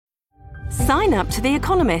Sign up to The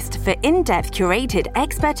Economist for in-depth curated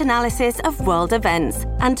expert analysis of world events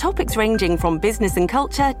and topics ranging from business and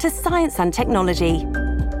culture to science and technology.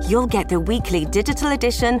 You'll get the weekly digital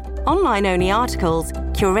edition, online-only articles,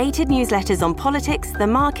 curated newsletters on politics, the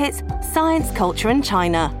markets, science, culture and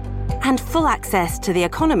China, and full access to The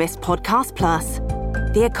Economist Podcast Plus.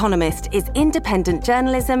 The Economist is independent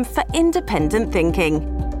journalism for independent thinking.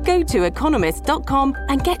 Go to economist.com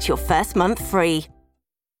and get your first month free.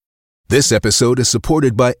 This episode is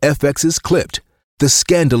supported by FX's Clipped, the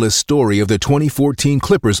scandalous story of the 2014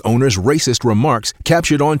 Clippers owner's racist remarks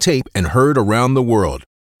captured on tape and heard around the world.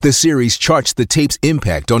 The series charts the tape's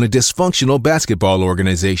impact on a dysfunctional basketball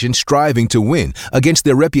organization striving to win against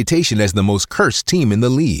their reputation as the most cursed team in the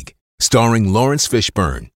league. Starring Lawrence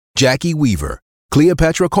Fishburne, Jackie Weaver,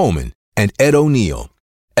 Cleopatra Coleman, and Ed O'Neill.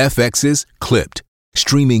 FX's Clipped,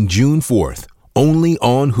 streaming June 4th, only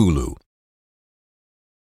on Hulu.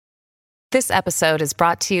 This episode is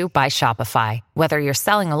brought to you by Shopify. Whether you're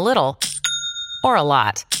selling a little or a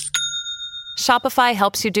lot, Shopify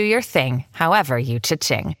helps you do your thing, however you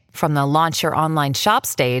cha-ching. From the launch your online shop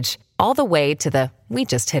stage, all the way to the we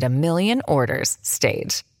just hit 1 million orders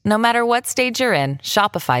stage. No matter what stage you're in,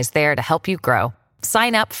 Shopify's there to help you grow.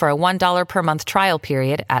 Sign up for a $1 per month trial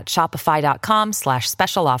period at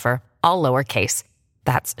shopify.com/special offer, all lowercase.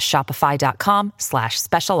 That's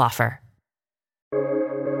shopify.com/special offer.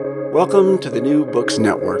 Welcome to the New Books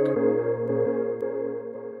Network.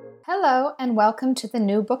 Hello, and welcome to the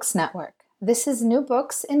New Books Network. This is New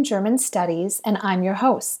Books in German Studies, and I'm your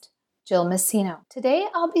host, Jill Messino. Today,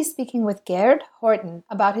 I'll be speaking with Gerd Horten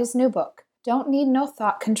about his new book, Don't Need No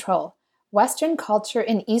Thought Control, Western Culture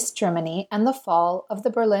in East Germany and the Fall of the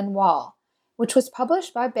Berlin Wall, which was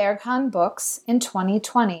published by Berghahn Books in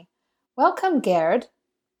 2020. Welcome, Gerd.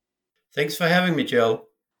 Thanks for having me, Jill.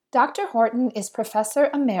 Dr. Horten is Professor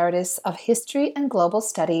Emeritus of History and Global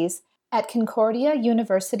Studies at Concordia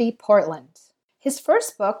University, Portland. His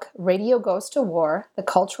first book, Radio Goes to War, The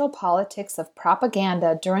Cultural Politics of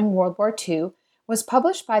Propaganda During World War II, was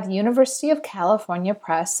published by the University of California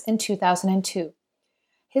Press in 2002.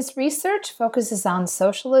 His research focuses on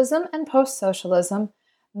socialism and post-socialism,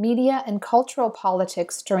 media and cultural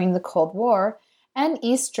politics during the Cold War, and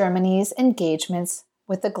East Germany's engagements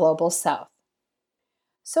with the Global South.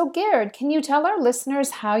 So, Gerd, can you tell our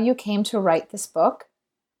listeners how you came to write this book?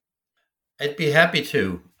 I'd be happy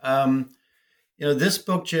to. This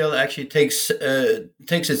book, Jill, actually takes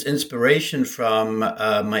its inspiration from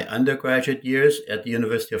my undergraduate years at the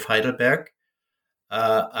University of Heidelberg.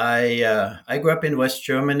 I grew up in West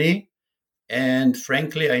Germany, and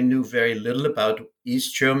frankly, I knew very little about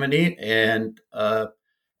East Germany. And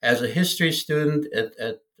as a history student at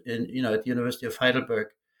the University of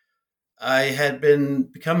Heidelberg, I had been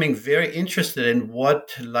becoming very interested in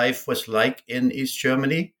what life was like in East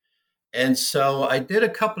Germany. And so I did a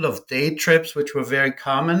couple of day trips, which were very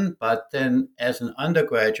common. But then as an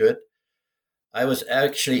undergraduate, I was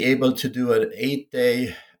actually able to do an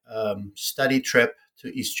 8-day study trip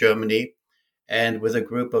to East Germany. And with a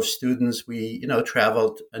group of students, we,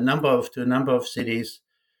 traveled to a number of cities,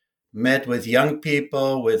 met with young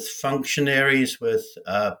people, with functionaries, with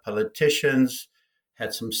politicians,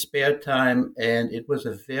 had some spare time, and it was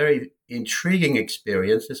a very intriguing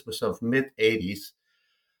experience. This was of mid-'80s.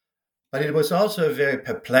 But it was also a very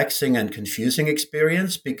perplexing and confusing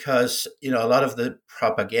experience because, a lot of the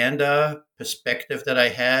propaganda perspective that I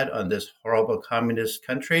had on this horrible communist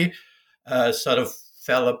country sort of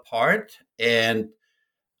fell apart. And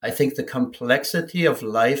I think the complexity of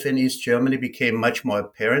life in East Germany became much more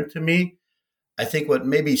apparent to me. I think what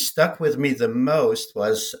maybe stuck with me the most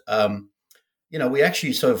was we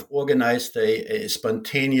actually sort of organized a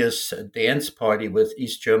spontaneous dance party with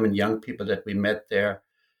East German young people that we met there.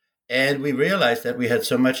 And we realized that we had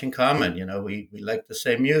so much in common. We liked the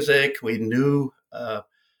same music, we knew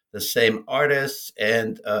the same artists,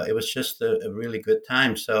 and it was just a really good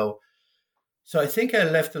time. So I think I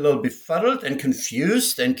left a little befuddled and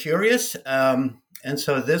confused and curious. And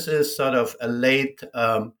so this is sort of a late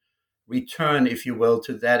return, if you will,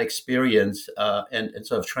 to that experience and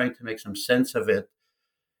sort of trying to make some sense of it.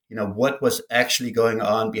 What was actually going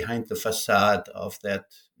on behind the facade of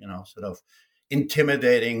that, sort of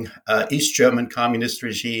intimidating East German communist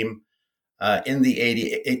regime in the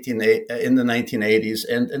 1980s.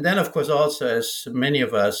 And then, of course, also, as many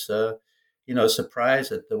of us,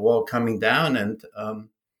 surprised at the wall coming down. And,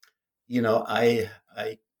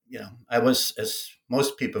 I was, as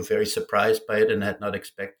most people, very surprised by it and had not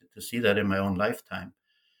expected to see that in my own lifetime.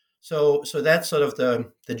 So that's sort of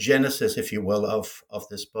the genesis, if you will, of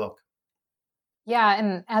this book. Yeah,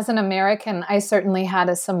 and as an American, I certainly had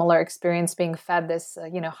a similar experience being fed this,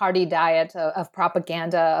 hearty diet of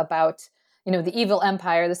propaganda about, the evil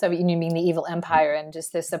empire, the Soviet Union being the evil empire, and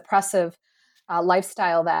just this oppressive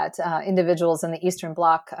lifestyle that individuals in the Eastern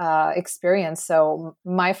Bloc experience. So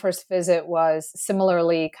my first visit was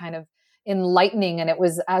similarly kind of enlightening, and it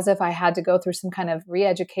was as if I had to go through some kind of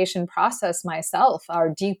re-education process myself,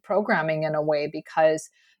 or deprogramming in a way, because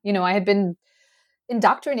I had been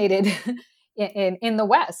indoctrinated in the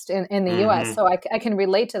West, in the US. Hmm. So I can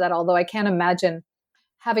relate to that, although I can't imagine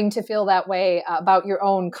having to feel that way about your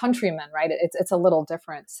own countrymen, right? It's a little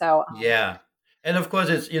different. So, Yeah. And of course,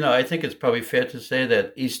 I think it's probably fair to say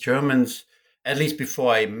that East Germans, at least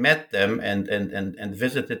before I met them and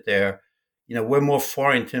visited there, were more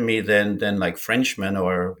foreign to me than like Frenchmen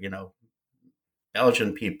or,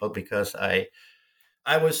 Belgian people, because I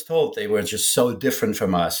was told they were just so different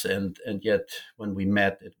from us. And yet when we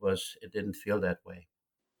met, it didn't feel that way.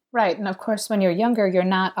 right. And of course, when you're younger, you're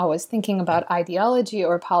not always thinking about ideology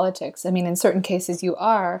or politics. I mean, in certain cases you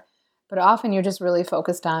are, but often you're just really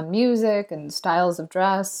focused on music and styles of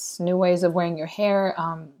dress, new ways of wearing your hair,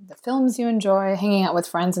 the films you enjoy, hanging out with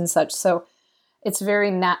friends and such. So it's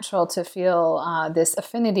very natural to feel this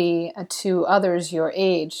affinity to others your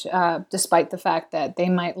age, despite the fact that they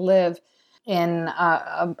might live in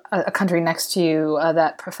a country next to you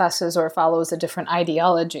that professes or follows a different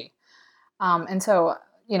ideology. And so,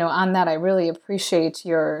 on that, I really appreciate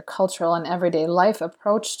your cultural and everyday life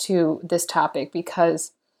approach to this topic,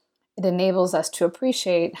 because it enables us to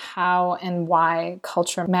appreciate how and why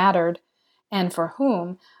culture mattered and for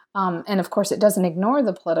whom. And of course, it doesn't ignore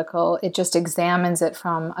the political, it just examines it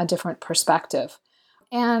from a different perspective.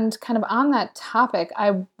 And kind of on that topic,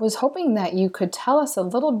 I was hoping that you could tell us a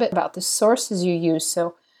little bit about the sources you use.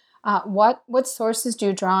 So, what sources do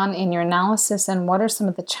you draw on in your analysis, and what are some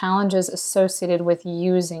of the challenges associated with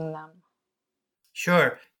using them?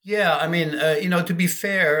 Sure. Yeah, I mean, to be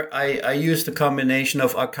fair, I used a combination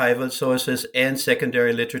of archival sources and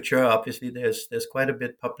secondary literature. Obviously, there's quite a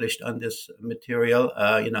bit published on this material.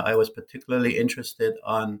 I was particularly interested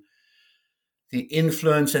on the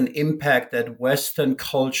influence and impact that Western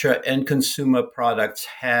culture and consumer products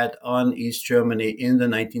had on East Germany in the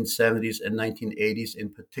 1970s and 1980s in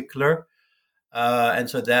particular. And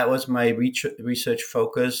so that was my research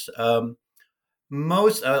focus. Although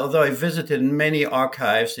I visited many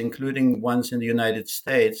archives, including ones in the United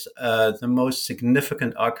States, the most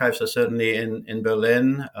significant archives are certainly in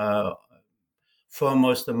Berlin.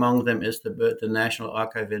 Foremost among them is the National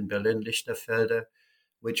Archive in Berlin, Lichterfelde,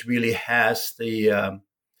 which really has you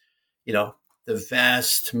know, the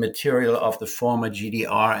vast material of the former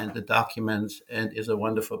GDR and the documents, and is a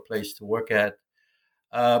wonderful place to work at.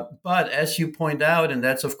 But as you point out, and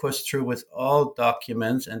that's of course true with all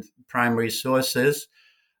documents and primary sources,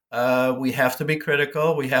 we have to be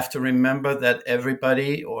critical. We have to remember that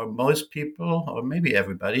everybody, or most people, or maybe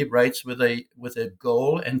everybody, writes with a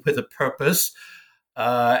goal and with a purpose,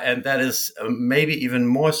 and that is maybe even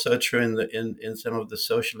more so true in some of the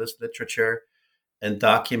socialist literature and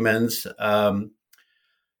documents. So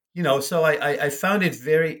I found it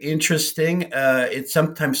very interesting. It's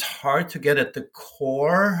sometimes hard to get at the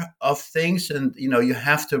core of things, and you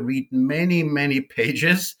have to read many, many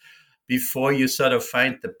pages before you sort of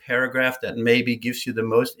find the paragraph that maybe gives you the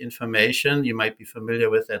most information. You might be familiar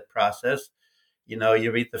with that process.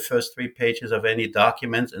 You read the first 3 pages of any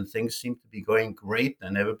document, and things seem to be going great,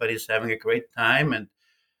 and everybody's having a great time, and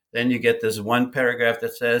then you get this one paragraph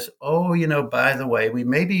that says, "Oh, by the way,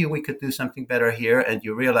 maybe we could do something better here," and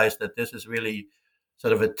you realize that this is really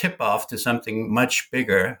sort of a tip off to something much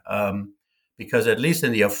bigger. Because at least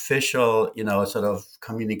in the official, sort of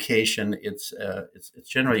communication, it's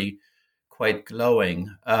generally quite glowing.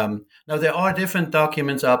 Now there are different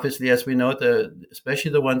documents, obviously, as we know,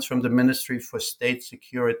 especially the ones from the Ministry for State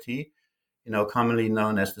Security, commonly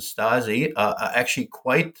known as the Stasi, are actually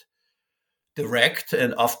quite direct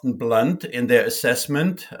and often blunt in their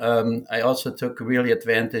assessment. I also took really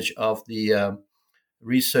advantage of the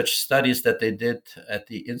research studies that they did at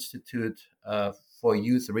the Institute for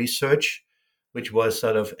Youth Research, which was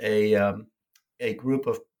sort of a group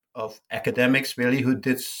of academics really who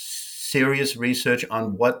did serious research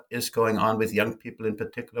on what is going on with young people in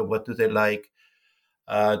particular. What do they like?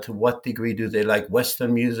 To what degree do they like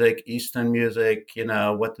Western music, Eastern music?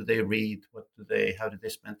 What do they read? How do they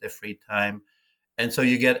spend their free time? And so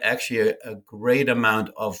you get actually a great amount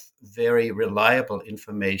of very reliable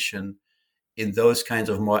information in those kinds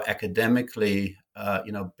of more academically,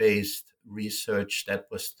 based research that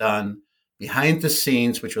was done behind the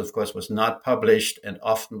scenes, which of course was not published and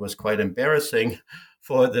often was quite embarrassing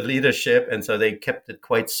for the leadership, and so they kept it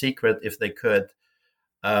quite secret if they could.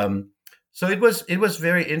 So it was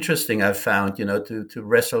very interesting. I found, to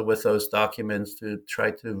wrestle with those documents, to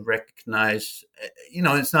try to recognize,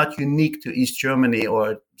 it's not unique to East Germany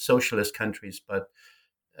or socialist countries, but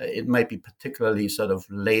it might be particularly sort of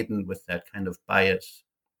laden with that kind of bias.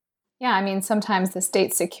 Yeah, I mean, sometimes the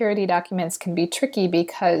state security documents can be tricky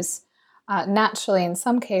because naturally, in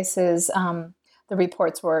some cases, the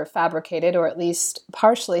reports were fabricated or at least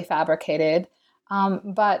partially fabricated.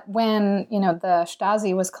 But when, the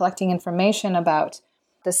Stasi was collecting information about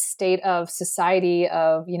the state of society,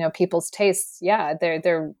 of, people's tastes, yeah,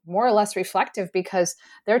 they're more or less reflective because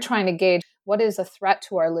they're trying to gauge what is a threat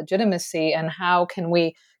to our legitimacy and how can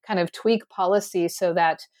we kind of tweak policy so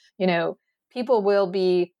that, people will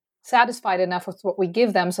be satisfied enough with what we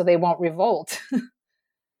give them so they won't revolt.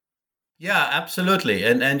 Yeah, absolutely.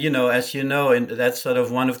 And as you know, and that's sort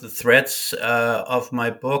of one of the threads of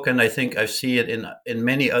my book, and I think I see it in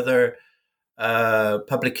many other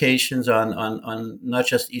publications on not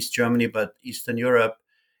just East Germany but Eastern Europe.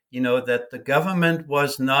 That the government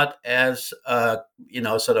was not as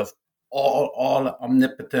sort of all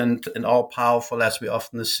omnipotent and all powerful as we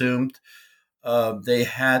often assumed. They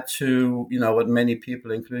had to, what many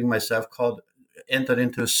people, including myself, entered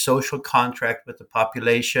into a social contract with the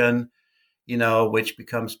population, which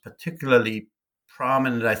becomes particularly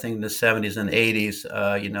prominent, I think, in the 70s and 80s,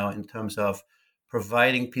 in terms of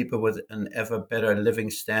providing people with an ever better living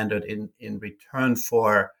standard in return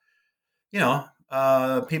for,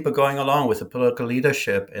 people going along with the political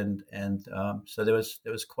leadership. And so there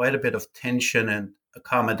was quite a bit of tension and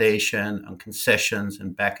accommodation and concessions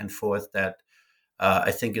and back and forth that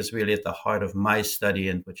I think is really at the heart of my study,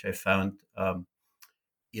 and which I found,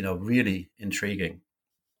 really intriguing.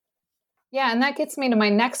 Yeah, and that gets me to my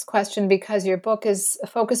next question because your book is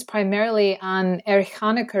focused primarily on Erich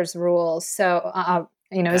Honecker's rules. So,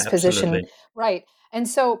 his position, Absolutely. right? And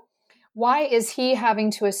so, why is he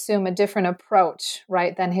having to assume a different approach,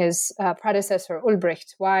 right, than his predecessor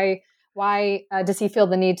Ulbricht? Why does he feel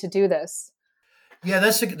the need to do this? Yeah,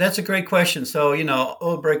 that's a great question. So,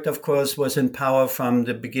 Ulbricht, of course, was in power from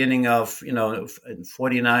the beginning of, in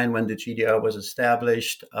 49 when the GDR was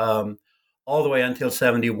established, all the way until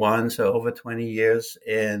 71, so over 20 years.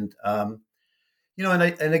 And, and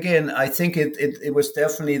again, I think it was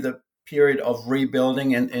definitely the period of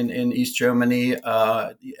rebuilding in East Germany.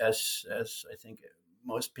 As I think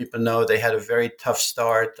most people know, they had a very tough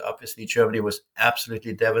start. Obviously, Germany was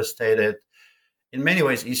absolutely devastated. In many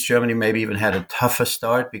ways, East Germany maybe even had a tougher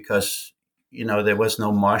start because, there was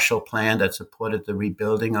no Marshall Plan that supported the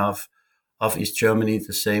rebuilding of East Germany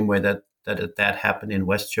the same way that happened in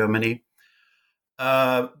West Germany.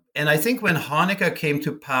 And I think when Honecker came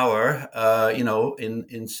to power,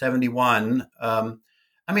 in 71,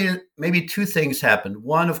 maybe two things happened.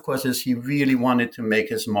 One, of course, is he really wanted to make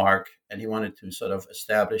his mark and he wanted to sort of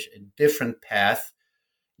establish a different path,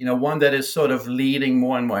 one that is sort of leading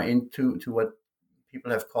more and more into what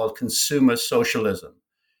people have called consumer socialism,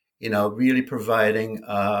 really providing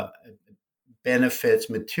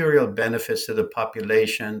benefits, material benefits to the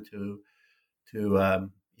population to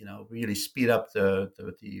really speed up the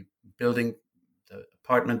building, the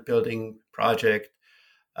apartment building project,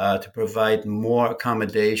 to provide more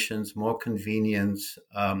accommodations, more convenience.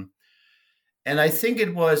 And I think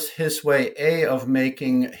it was his way, of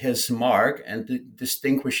making his mark and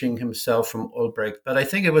distinguishing himself from Ulbricht. But I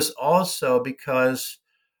think it was also because,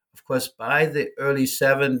 of course, by the early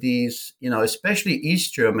 70s, especially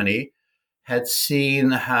East Germany had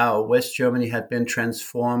seen how West Germany had been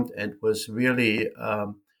transformed and was really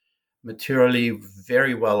materially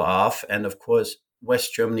very well off. And of course,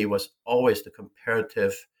 West Germany was always the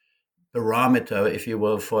comparative barometer, if you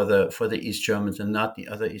will, for the East Germans and not the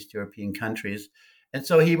other East European countries. And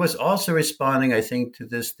so he was also responding, I think, to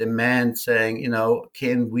this demand, saying,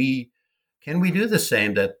 can we do the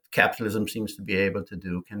same that capitalism seems to be able to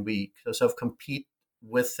do? Can we sort of compete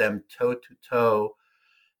with them toe to toe?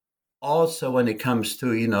 Also, when it comes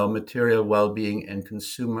to material well-being and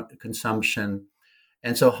consumption.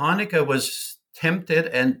 And so Honecker was tempted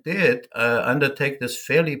and did undertake this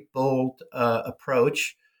fairly bold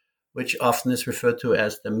approach, which often is referred to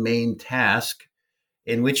as the main task,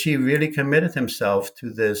 in which he really committed himself to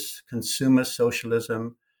this consumer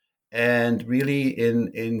socialism and really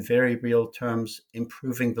in very real terms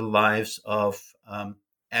improving the lives of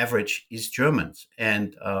average East Germans.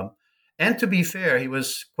 And to be fair, he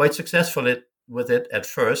was quite successful with it at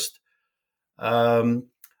first.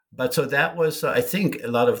 But so that was, I think, a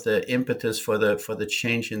lot of the impetus for the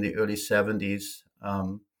change in the early 70s.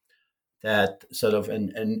 that sort of,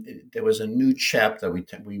 and there was a new chapter.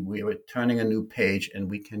 We were turning a new page, and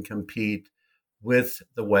we can compete with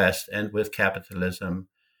the West and with capitalism,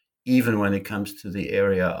 even when it comes to the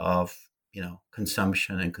area of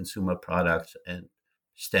consumption and consumer products and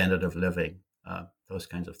standard of living, those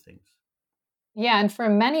kinds of things. Yeah, and for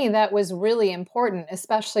many that was really important,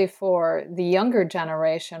 especially for the younger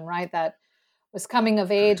generation, right? That was coming of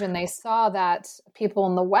age and they saw that people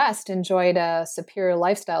in the West enjoyed a superior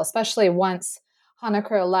lifestyle, especially once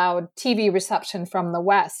Honecker allowed TV reception from the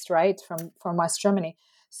West, right? From West Germany.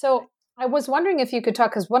 So I was wondering if you could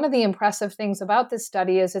talk, because one of the impressive things about this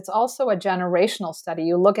study is it's also a generational study.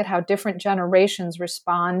 You look at how different generations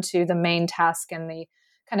respond to the main task and the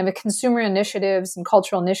kind of consumer initiatives and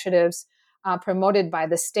cultural initiatives promoted by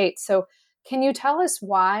the state. So can you tell us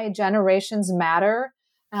why generations matter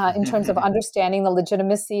in terms of understanding the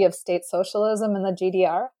legitimacy of state socialism in the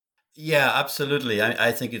GDR? Yeah, absolutely.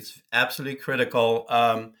 I think it's absolutely critical.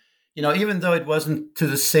 Even though it wasn't to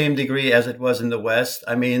the same degree as it was in the West,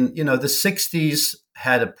 I mean, the 60s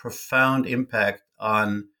had a profound impact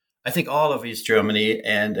on, I think, all of East Germany,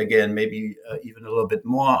 and again, maybe even a little bit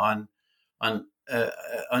more on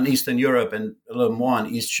Eastern Europe and a little more on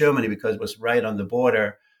East Germany because it was right on the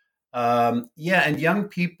border. And young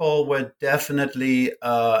people were definitely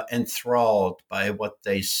enthralled by what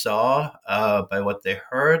they saw, by what they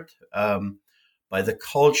heard, by the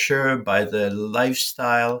culture, by the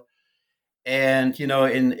lifestyle. And,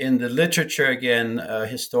 in the literature, again,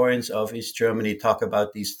 historians of East Germany talk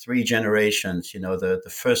about these three generations, the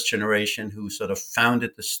first generation who sort of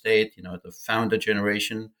founded the state, the founder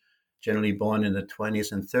generation, generally born in the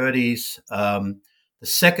 20s and 30s. The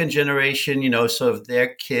second generation, sort of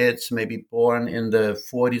their kids, maybe born in the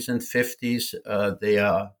 40s and 50s, they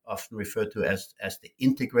are often referred to as the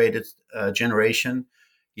integrated generation,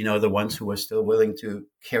 the ones who were still willing to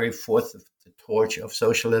carry forth the torch of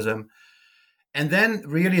socialism. And then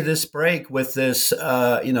really this break with this,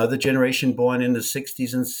 the generation born in the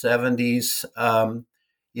 60s and 70s,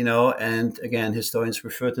 and again, historians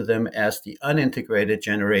refer to them as the unintegrated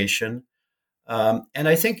generation. And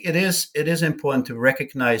I think it is important to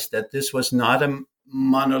recognize that this was not a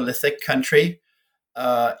monolithic country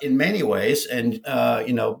in many ways, and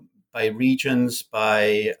by regions,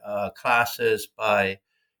 by classes, by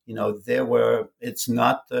it's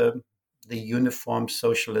not the uniform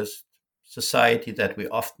socialist society that we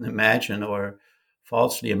often imagine or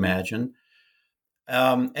falsely imagine.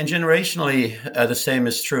 And generationally, the same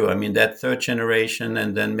is true. I mean, that third generation,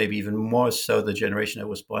 and then maybe even more so the generation that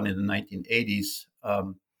was born in the 1980s,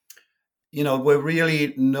 we're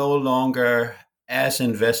really no longer as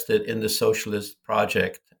invested in the socialist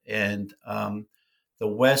project. And the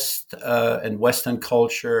West and Western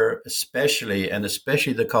culture, especially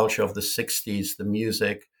the culture of the 60s, the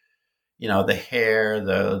music, the hair,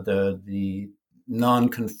 the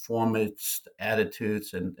nonconformist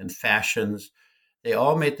attitudes and fashions, they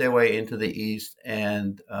all made their way into the East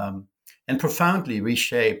and profoundly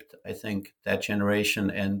reshaped, I think, that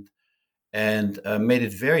generation and made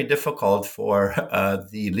it very difficult for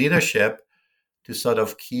the leadership to sort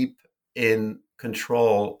of keep in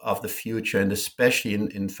control of the future, and especially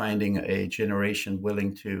in finding a generation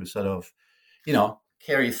willing to sort of,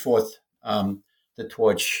 carry forth the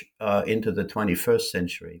torch into the 21st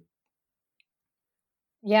century.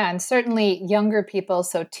 Yeah, and certainly younger people,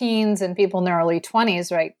 so teens and people in their early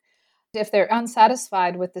 20s, right? If they're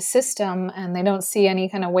unsatisfied with the system and they don't see any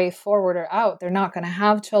kind of way forward or out, they're not going to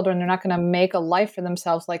have children. They're not going to make a life for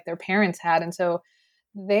themselves like their parents had. And so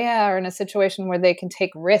they are in a situation where they can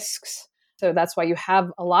take risks. So that's why you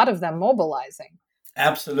have a lot of them mobilizing.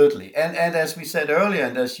 Absolutely. And as we said earlier,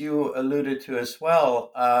 and as you alluded to as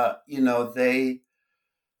well,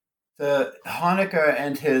 the Honecker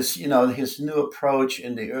and his new approach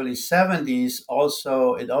in the early 70s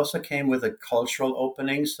also came with a cultural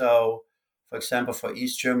opening. So, for example, for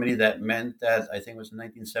East Germany, that meant that I think it was in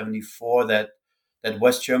 1974 that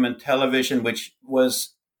West German television, which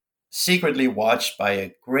was secretly watched by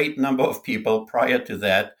a great number of people prior to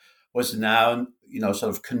that, was now sort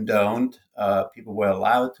of condoned. People were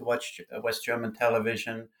allowed to watch West German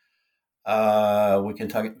television. We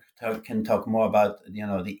can talk more about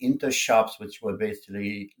the intershops, which were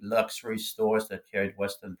basically luxury stores that carried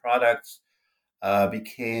Western products,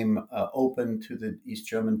 became open to the East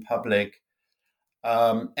German public,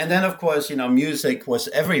 and then of course music was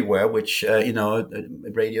everywhere, which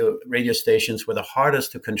radio stations were the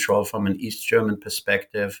hardest to control from an East German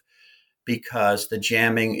perspective, because the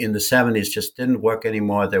jamming in the 70s just didn't work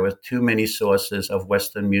anymore. There were too many sources of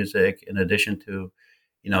Western music in addition to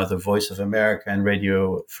the Voice of America and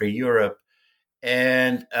Radio Free Europe.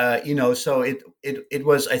 And so it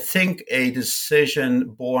was, I think, a decision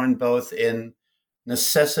born both in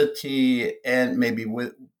necessity and maybe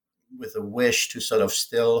with a wish to sort of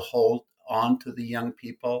still hold on to the young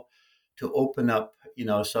people, to open up,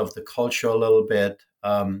 sort of the culture a little bit.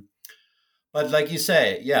 But like you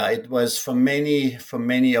say, yeah, it was for many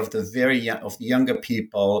of the very young, of the younger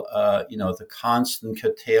people, the constant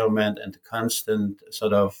curtailment and the constant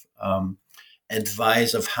sort of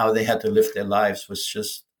advice of how they had to live their lives was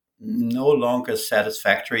just no longer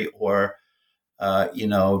satisfactory or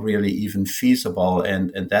really even feasible,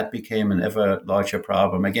 and that became an ever larger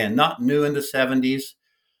problem. Again, not new in the 70s.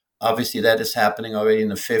 Obviously, that is happening already in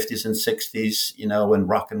the 50s and 60s, when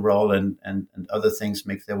rock and roll and other things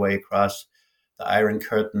make their way across the Iron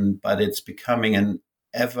Curtain. But it's becoming an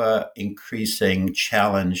ever increasing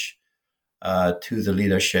challenge to the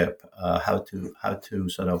leadership, how to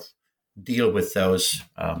sort of deal with those,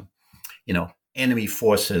 enemy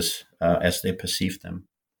forces as they perceive them.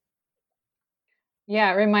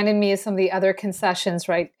 Yeah, it reminded me of some of the other concessions,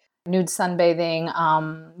 right? Nude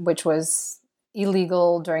sunbathing, which was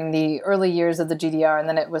illegal during the early years of the GDR, and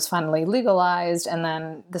then it was finally legalized, and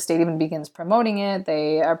then the state even begins promoting it.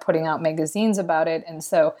 They are putting out magazines about it. And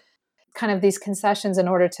so kind of these concessions in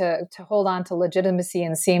order to hold on to legitimacy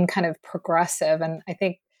and seem kind of progressive. And I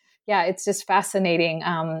think, yeah, it's just fascinating.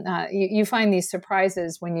 You find these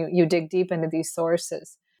surprises when you dig deep into these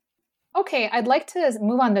sources. Okay, I'd like to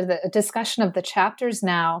move on to the discussion of the chapters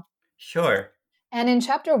now. Sure. And in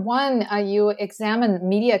chapter 1, you examine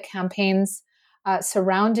media campaigns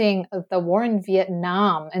surrounding the war in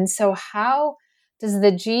Vietnam. And so how does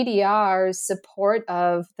the GDR's support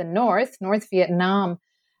of the North Vietnam,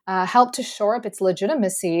 help to shore up its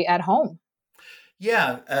legitimacy at home?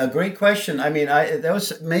 Yeah, great question. I mean, that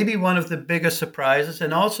was maybe one of the biggest surprises,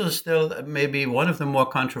 and also still maybe one of the more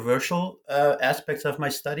controversial aspects of my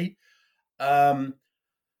study.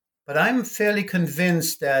 But I'm fairly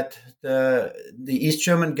convinced that the East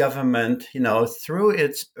German government, through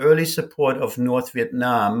its early support of North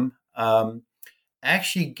Vietnam,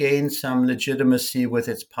 actually gained some legitimacy with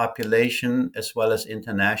its population as well as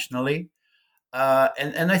internationally.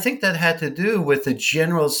 And I think that had to do with the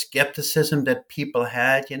general skepticism that people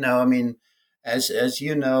had. I mean, as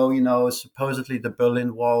supposedly the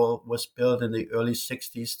Berlin Wall was built in the early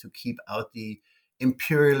 60s to keep out the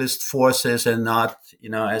imperialist forces and not,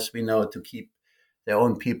 as we know, to keep their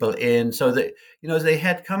own people in. So they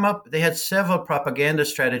had several propaganda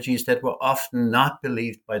strategies that were often not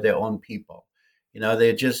believed by their own people.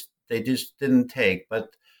 They just didn't take.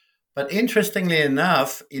 But interestingly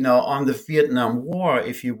enough, on the Vietnam War,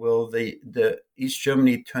 if you will, the East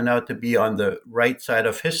Germany turned out to be on the right side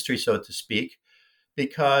of history, so to speak,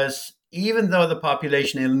 because even though the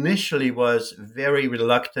population initially was very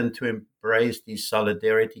reluctant to embrace these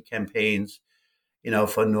solidarity campaigns,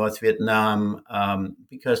 for North Vietnam,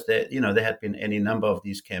 because there had been any number of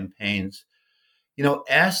these campaigns.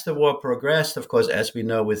 As the war progressed, of course, as we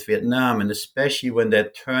know with Vietnam, and especially when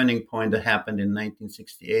that turning point that happened in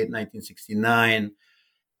 1968, 1969,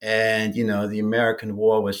 and, the American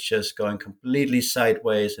war was just going completely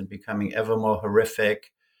sideways and becoming ever more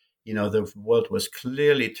horrific. The world was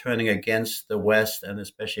clearly turning against the West and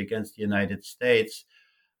especially against the United States.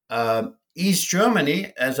 East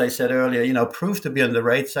Germany, as I said earlier, proved to be on the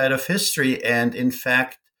right side of history. And in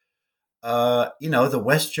fact, the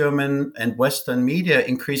West German and Western media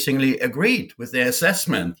increasingly agreed with their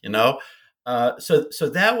assessment, So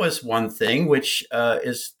that was one thing which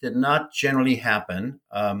did not generally happen.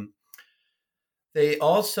 They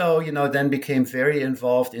also, then became very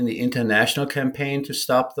involved in the international campaign to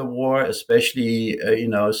stop the war. Especially,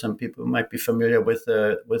 some people might be familiar with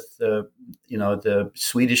the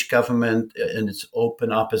Swedish government and its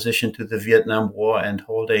open opposition to the Vietnam War and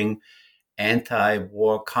holding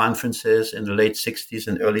anti-war conferences in the late 60s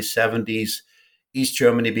and early 70s. East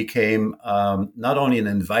Germany became not only an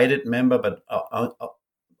invited member, but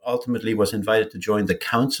ultimately was invited to join the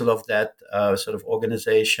council of that sort of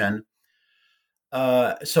organization.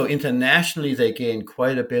 So internationally, they gained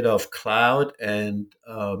quite a bit of clout and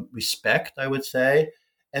respect, I would say.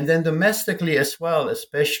 And then domestically as well,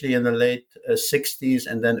 especially in the late 60s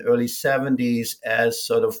and then early 70s, as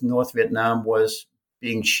sort of North Vietnam was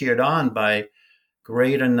being cheered on by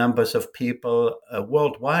greater numbers of people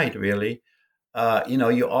worldwide, really.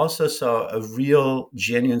 You also saw a real,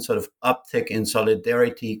 genuine sort of uptick in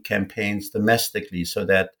solidarity campaigns domestically, so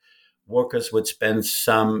that workers would spend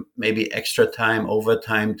some maybe extra time,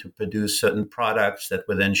 overtime, to produce certain products that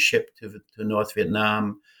were then shipped to North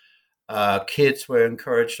Vietnam. Kids were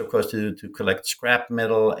encouraged, of course, to collect scrap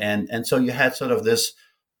metal. And so you had sort of this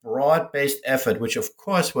broad-based effort, which of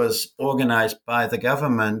course was organized by the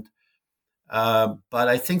government. But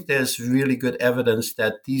I think there's really good evidence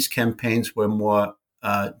that these campaigns were more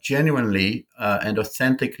genuinely and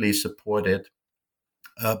authentically supported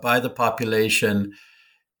by the population,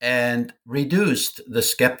 and reduced the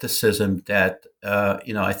skepticism that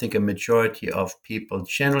I think a majority of people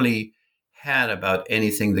generally had about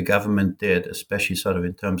anything the government did, especially sort of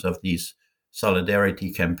in terms of these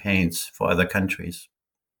solidarity campaigns for other countries.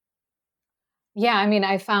 Yeah, I mean,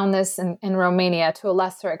 I found this in Romania to a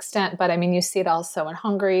lesser extent, but I mean, you see it also in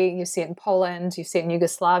Hungary, you see it in Poland, you see it in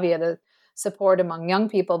Yugoslavia, the support among young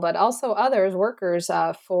people, but also others, workers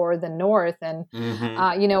for the North. And,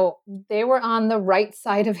 they were on the right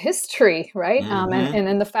side of history, right?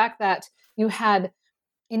 And the fact that you had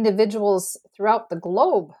individuals throughout the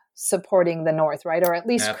globe supporting the North, right? Or at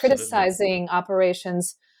least Absolutely. criticizing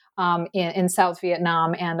operations in South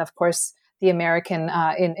Vietnam, and of course the American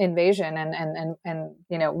invasion and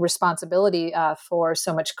responsibility for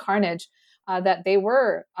so much carnage. That they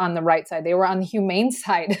were on the right side, they were on the humane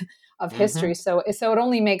side of history. So it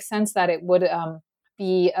only makes sense that it would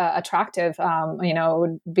be attractive,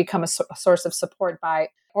 would become a source of support by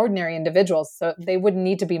ordinary individuals. So they wouldn't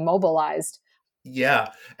need to be mobilized.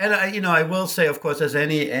 Yeah, and I will say, of course, as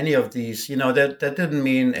any of these, that didn't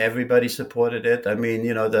mean everybody supported it. I mean,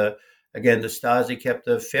 the Stasi kept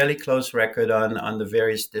a fairly close record on the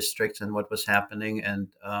various districts and what was happening, and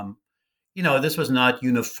this was not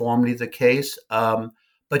uniformly the case.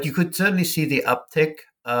 But you could certainly see the uptick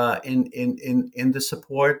in the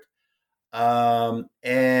support. But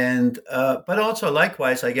also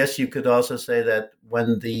likewise, I guess you could also say that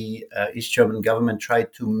when the East German government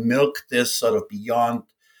tried to milk this sort of beyond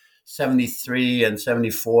 73 and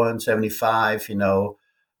 74 and 75,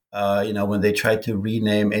 when they tried to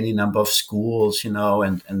rename any number of schools,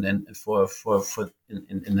 and then for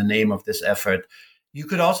in the name of this effort, you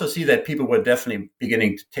could also see that people were definitely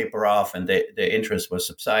beginning to taper off, and their interest was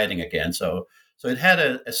subsiding again. So it had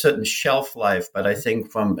a certain shelf life, but I think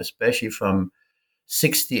especially from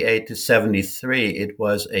 68 to 73, it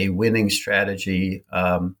was a winning strategy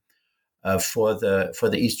for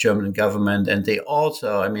the East German government. And they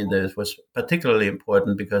also, this was particularly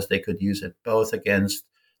important because they could use it both against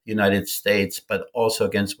the United States, but also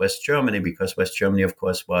against West Germany, because West Germany, of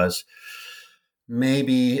course, was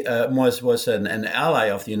maybe was an ally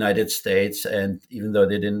of the United States, and even though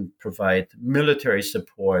they didn't provide military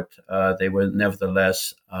support, they were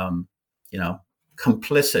nevertheless,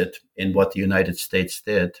 complicit in what the United States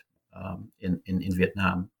did in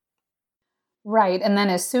Vietnam. Right, and then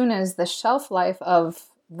as soon as the shelf life of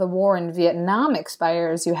the war in Vietnam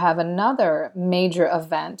expires, you have another major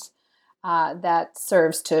event that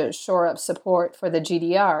serves to shore up support for the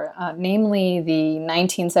GDR, namely the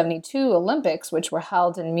 1972 Olympics, which were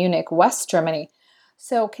held in Munich, West Germany.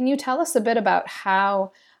 So can you tell us a bit about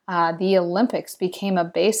how the Olympics became a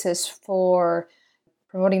basis for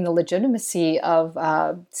promoting the legitimacy of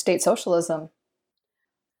state socialism?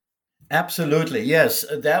 Absolutely, yes.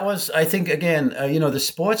 That was, I think, again, the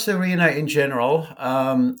sports arena in general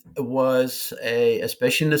was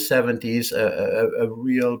especially in the 70s, a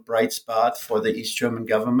real bright spot for the East German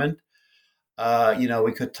government.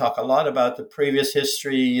 We could talk a lot about the previous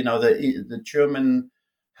history, how the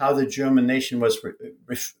German nation was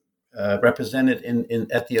represented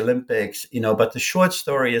at the Olympics, but the short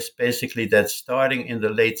story is basically that starting in the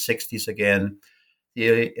late 60s again,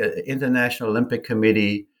 the International Olympic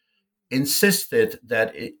Committee insisted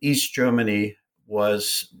that East Germany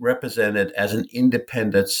was represented as an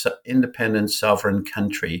independent sovereign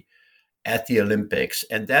country at the Olympics.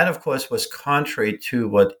 And that, of course, was contrary to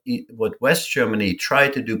what West Germany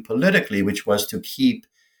tried to do politically, which was to keep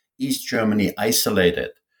East Germany isolated.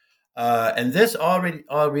 And this all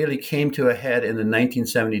really came to a head in the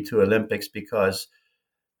 1972 Olympics because,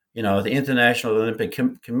 the International Olympic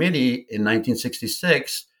Committee in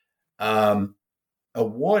 1966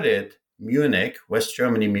 awarded West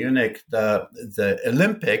Germany, Munich, the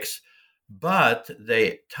Olympics, but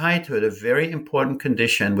they tied to it a very important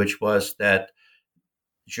condition, which was that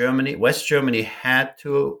West Germany had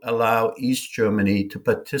to allow East Germany to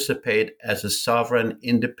participate as a sovereign,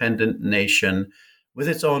 independent nation with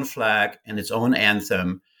its own flag and its own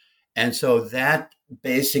anthem. And so that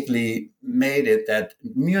basically made it that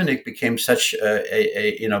Munich became such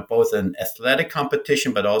a both an athletic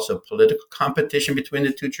competition, but also political competition between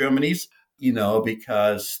the two Germanys,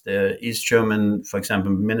 because the East German, for example,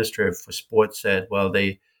 Minister for Sport said, well,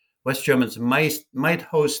 West Germans might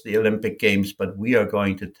host the Olympic Games, but we're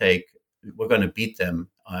going to beat them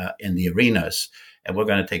in the arenas, and we're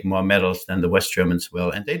going to take more medals than the West Germans will.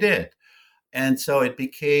 And they did. And so it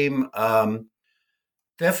became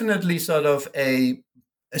definitely sort of a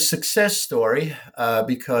success story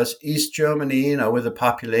because East Germany, with a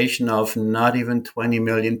population of not even 20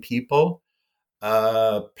 million people,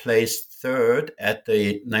 placed third at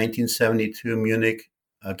the 1972 Munich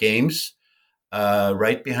Games,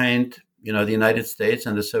 right behind the United States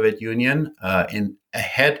and the Soviet Union, in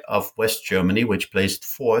ahead of West Germany, which placed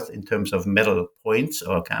fourth in terms of medal points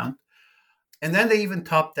or count. And then they even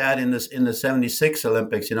topped that in the 76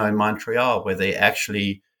 Olympics, in Montreal, where they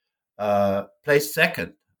actually placed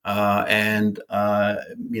second and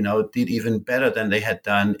did even better than they had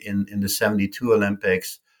done in the 72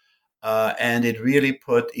 Olympics. And it really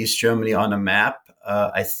put East Germany on a map,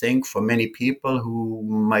 I think, for many people who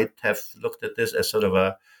might have looked at this as sort of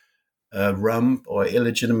a rump or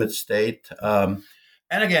illegitimate state. And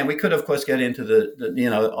again, we could, of course, get into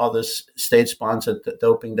the all this state-sponsored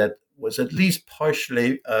doping that was at least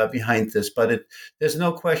partially behind this. But there's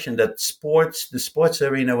no question that the sports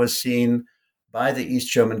arena was seen by the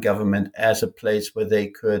East German government as a place where they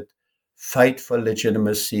could fight for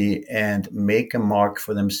legitimacy and make a mark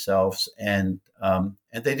for themselves. And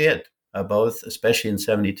they did, both, especially in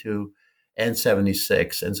 72 and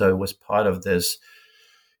 76. And so it was part of this,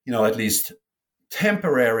 at least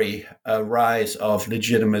temporary rise of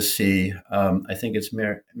legitimacy. I think it's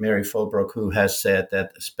Mary Fulbrook who has said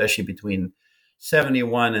that, especially between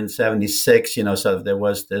 71 and 76, sort of there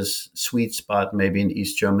was this sweet spot maybe in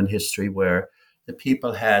East German history where the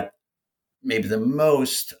people had maybe the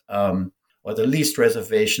most or the least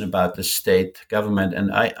reservation about the state government.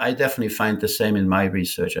 And I definitely find the same in my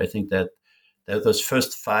research. I think that those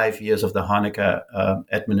first 5 years of the Honecker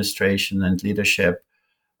administration and leadership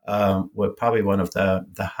were probably one of the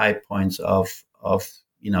high points of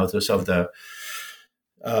the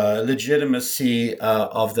legitimacy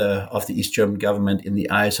of the East German government in the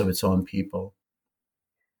eyes of its own people.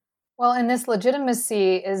 Well, and this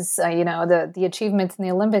legitimacy is, the achievements in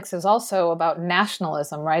the Olympics is also about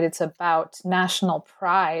nationalism, right? It's about national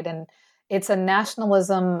pride, and it's a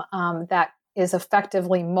nationalism that is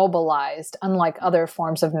effectively mobilized, unlike other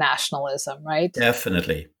forms of nationalism, right?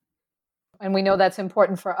 Definitely. And we know that's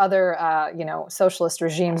important for other, socialist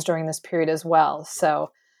regimes during this period as well. So,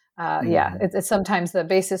 it's sometimes the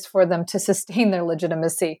basis for them to sustain their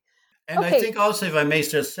legitimacy. And okay. I think also, if I may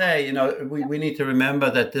just say, we need to remember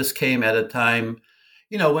that this came at a time,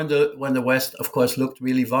 when the West, of course, looked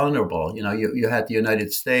really vulnerable. You had the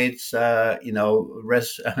United States, under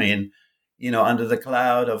the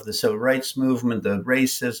cloud of the civil rights movement, the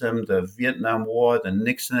racism, the Vietnam War, the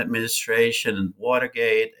Nixon administration, and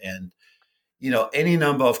Watergate, and any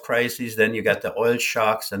number of crises. Then you got the oil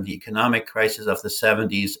shocks and the economic crisis of the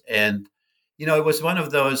 70s. And, it was one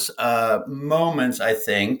of those moments, I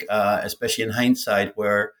think, especially in hindsight,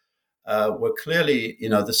 where clearly,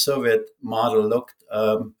 the Soviet model looked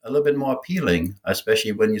a little bit more appealing,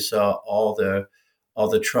 especially when you saw all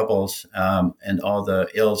the troubles and all the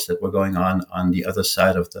ills that were going on the other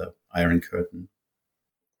side of the Iron Curtain.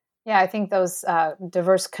 Yeah, I think those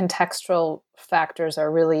diverse contextual factors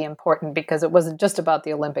are really important because it wasn't just about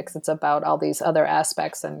the Olympics; it's about all these other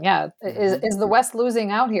aspects. And is the West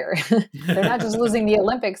losing out here? They're not just losing the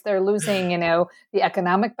Olympics; they're losing, the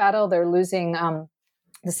economic battle. They're losing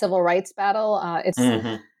the civil rights battle.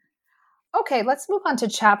 Okay. Let's move on to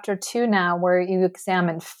chapter 2 now, where you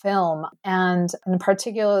examine film and, in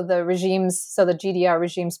particular, the GDR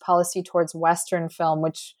regime's policy towards Western film,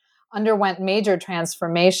 which underwent major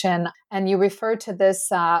transformation, and you refer to this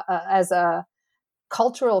as a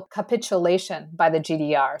cultural capitulation by the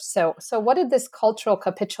GDR. So what did this cultural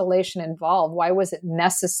capitulation involve? Why was it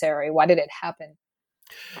necessary? Why did it happen?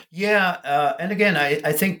 Yeah, and again,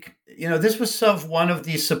 I think, this was sort of one of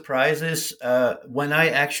these surprises when I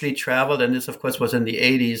actually traveled, and this, of course, was in the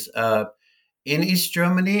 80s, in East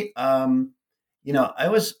Germany. I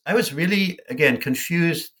was really, again,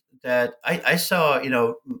 confused that I saw,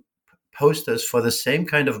 posters for the same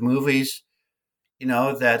kind of movies,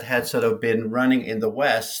 that had sort of been running in the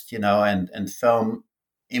West, and film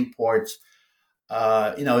imports.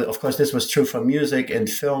 Of course, this was true for music and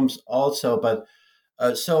films also. But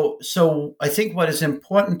so I think what is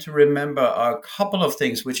important to remember are a couple of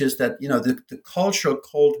things, which is that, the cultural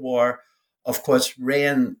Cold War, of course,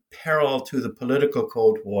 ran parallel to the political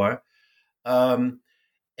Cold War.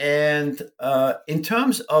 And in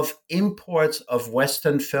terms of imports of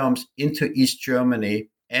Western films into East Germany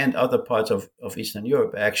and other parts of Eastern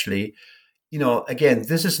Europe, actually, again,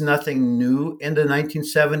 this is nothing new in the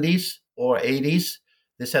 1970s or 80s.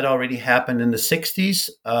 This had already happened in the 60s.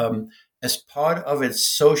 As part of its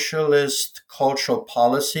socialist cultural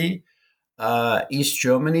policy, East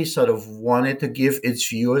Germany sort of wanted to give its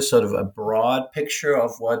viewers sort of a broad picture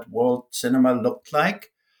of what world cinema looked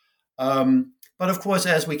like. But of course,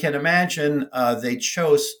 as we can imagine, they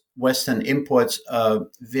chose Western imports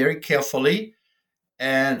very carefully,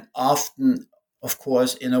 and often, of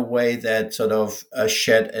course, in a way that sort of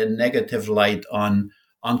shed a negative light on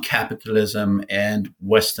capitalism and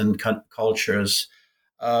Western cultures.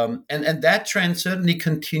 And that trend certainly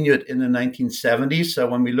continued in the 1970s. So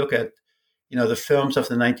when we look at, the films of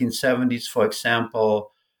the 1970s, for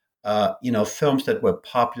example, films that were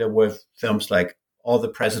popular were films like All the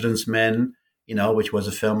President's Men, which was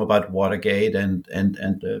a film about Watergate and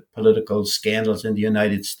the political scandals in the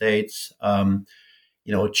United States.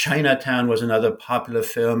 Chinatown was another popular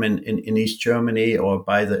film in East Germany, or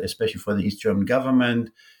especially for the East German government,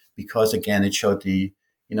 because again it showed the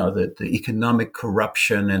economic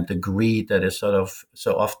corruption and the greed that is sort of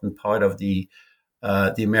so often part of the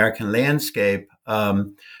American landscape.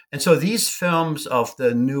 And so these films of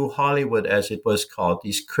the New Hollywood, as it was called,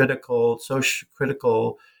 these critical,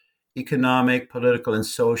 economic, political, and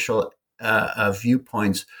social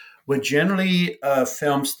viewpoints were generally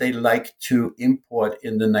films they liked to import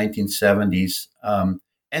in the 1970s,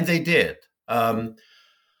 and they did.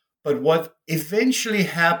 But what eventually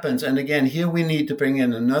happens, and again, here we need to bring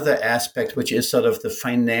in another aspect, which is sort of the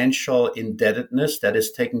financial indebtedness that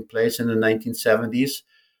is taking place in the 1970s,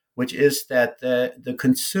 which is that the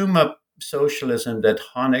consumer socialism that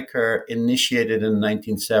Honecker initiated in the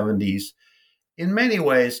 1970s, in many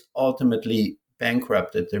ways, ultimately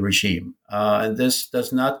bankrupted the regime. And this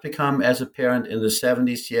does not become as apparent in the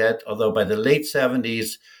 70s yet, although by the late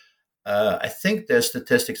 70s, I think there's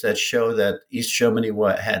statistics that show that East Germany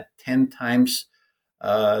had 10 times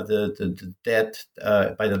the debt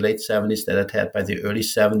by the late 70s that it had by the early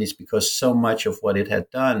 70s, because so much of what it had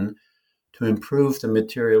done to improve the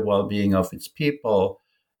material well-being of its people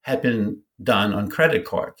had been done on credit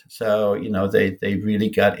card. So, they really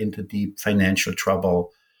got into deep financial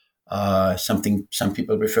trouble, something some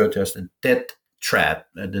people refer to as the debt trap,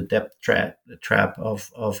 the trap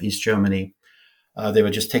of East Germany. They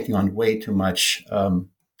were just taking on way too much,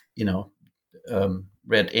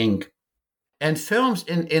 red ink. And films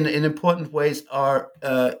in important ways are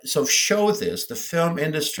sort of show this. The film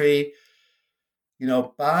industry,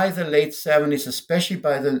 by the late 70s, especially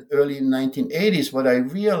by the early 1980s, what I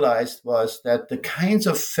realized was that the kinds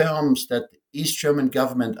of films that the East German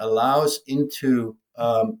government allows into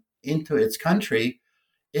its country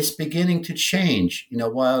is beginning to change.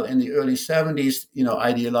 While in the early 70s,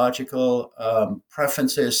 ideological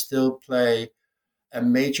preferences still play a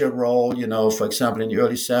major role. For example, in the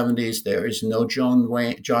early 70s, there is no John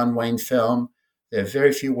Wayne film. There are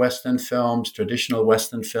very few Western films, traditional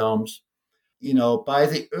Western films. By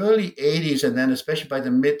the early 80s, and then especially by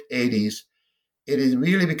the mid 80s,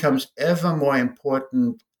 really becomes ever more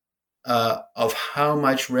important of how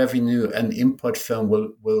much revenue an import film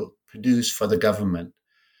will produce for the government.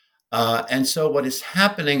 And so what is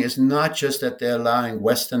happening is not just that they're allowing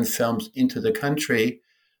Western films into the country,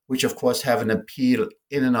 which of course have an appeal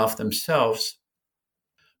in and of themselves,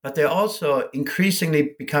 but they're also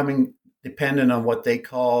increasingly becoming dependent on what they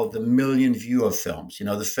call the million viewer films,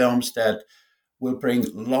 the films that will bring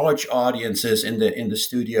large audiences in the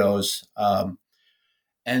studios.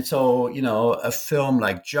 And so, a film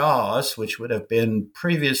like Jaws, which would have been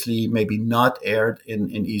previously maybe not aired in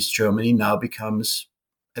East Germany, now becomes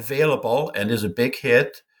available and is a big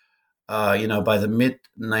hit. By the mid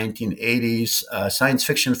 1980s, science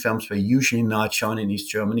fiction films were usually not shown in East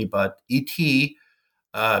Germany, but E.T.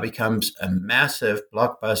 Becomes a massive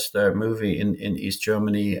blockbuster movie in East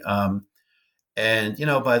Germany. And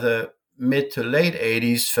by the mid to late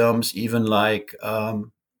 80s, films even like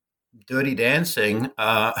Dirty Dancing,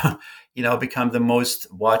 become the most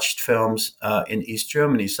watched films in East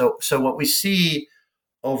Germany. So what we see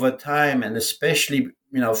over time, and especially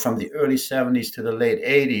from the early 70s to the late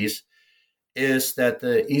 80s, is that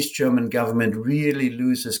the East German government really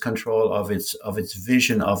loses control of its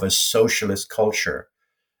vision of a socialist culture.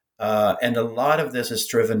 And a lot of this is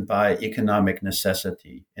driven by economic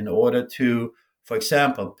necessity. In order to, for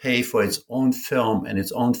example, pay for its own film and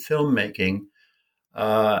its own filmmaking,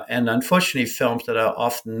 and unfortunately films that are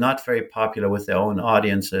often not very popular with their own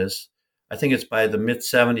audiences. I think it's by the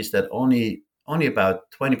mid-70s that only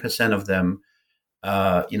about 20% of them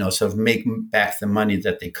sort of make back the money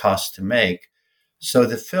that they cost to make. So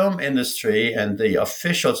the film industry and the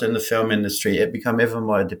officials in the film industry have become ever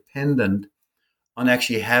more dependent on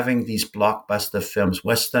actually having these blockbuster films,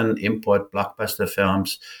 Western import blockbuster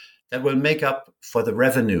films, that will make up for the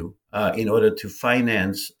revenue in order to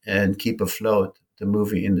finance and keep afloat the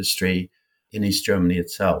movie industry in East Germany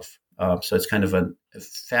itself. So it's kind of a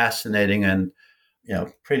fascinating and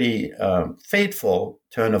pretty fateful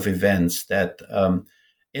turn of events that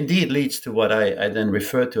indeed leads to what I then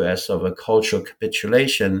refer to as sort of a cultural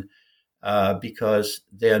capitulation, because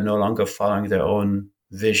they are no longer following their own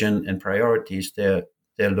vision and priorities. They're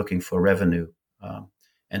looking for revenue,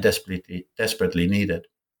 and desperately needed.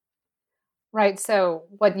 Right. So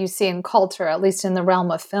what you see in culture, at least in the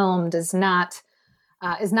realm of film, is not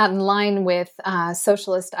in line with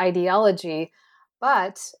socialist ideology,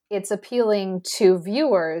 but it's appealing to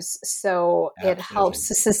viewers, so it Absolutely. helps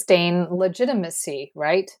to sustain legitimacy,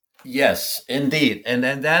 right? Yes, indeed, and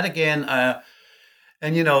that again.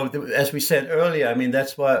 And as we said earlier, I mean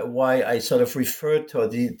that's why I sort of referred to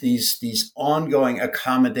these ongoing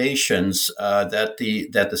accommodations that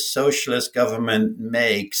the socialist government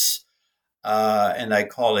makes, and I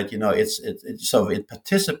call it, it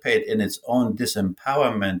participate in its own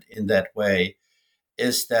disempowerment in that way.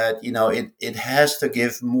 Is that it has to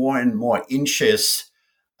give more and more inches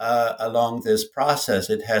along this process.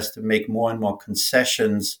 It has to make more and more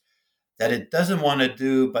concessions that it doesn't want to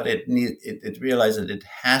do, but it realizes it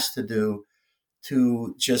has to do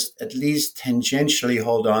to just at least tangentially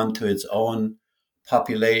hold on to its own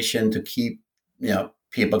population, to keep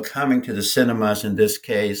people coming to the cinemas. In this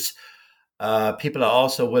case, people are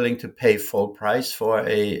also willing to pay full price for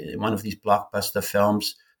one of these blockbuster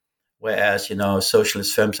films, whereas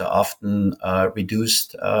socialist films are often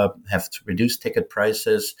reduced, have to reduce ticket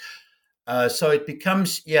prices. So it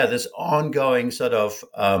becomes this ongoing sort of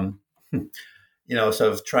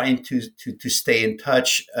sort of trying to stay in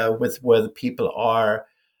touch with where the people are,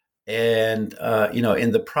 and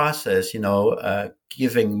in the process,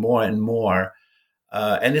 giving more and more.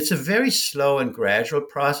 And it's a very slow and gradual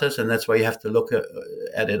process, and that's why you have to look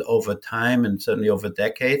at it over time and certainly over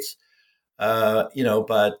decades. But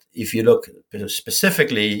if you look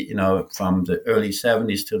specifically, from the early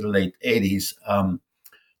 70s to the late 80s,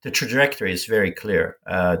 the trajectory is very clear.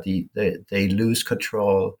 They lose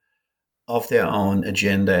control of their own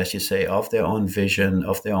agenda, as you say, of their own vision,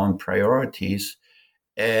 of their own priorities,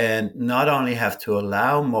 and not only have to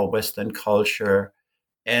allow more Western culture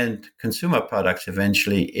and consumer products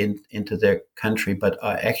eventually into their country, but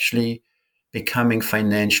are actually becoming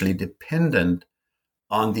financially dependent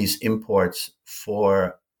on these imports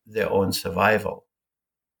for their own survival.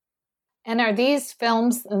 And are these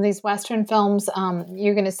films, these Western films,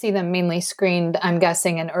 you're going to see them mainly screened, I'm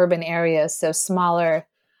guessing, in urban areas, so smaller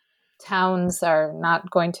towns are they're not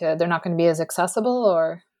going to be as accessible,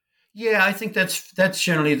 or? Yeah, I think that's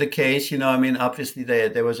generally the case. I mean, obviously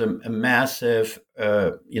there was a massive,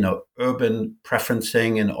 urban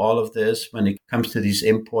preferencing in all of this when it comes to these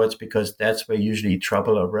imports, because that's where usually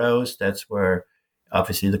trouble arose. That's where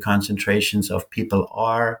obviously the concentrations of people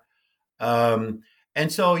are. And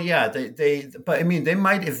so, yeah, but I mean, they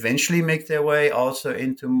might eventually make their way also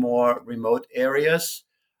into more remote areas.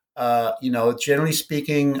 Generally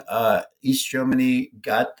speaking, East Germany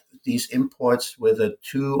got these imports with a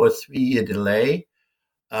 2 or 3 year delay,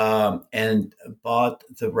 and bought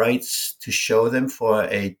the rights to show them for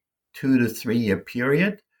a 2 to 3 year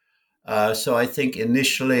period. So I think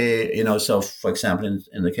initially, so for example,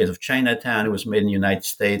 in the case of Chinatown, it was made in the United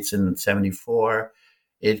States in 1974.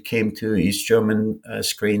 It came to East German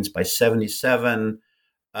screens by 1977.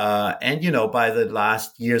 And by the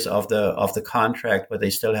last years of the contract, where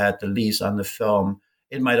they still had the lease on the film,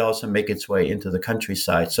 it might also make its way into the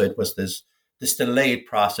countryside. So it was this delayed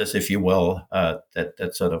process, if you will,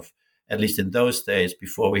 that sort of, at least in those days,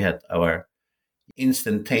 before we had our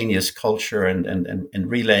instantaneous culture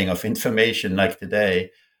and relaying of information like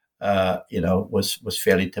today, was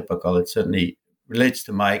fairly typical. It certainly relates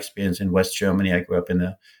to my experience in West Germany. I grew up in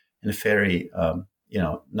a very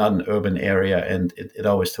not an urban area, and it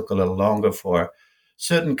always took a little longer for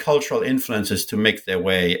certain cultural influences to make their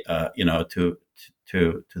way,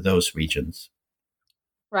 to those regions.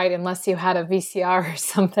 Right, unless you had a VCR or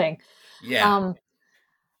something. Yeah.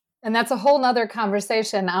 And that's a whole nother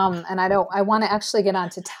conversation. And I want to actually get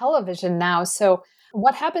onto television now. So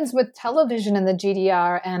what happens with television in the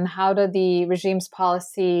GDR, and how do the regime's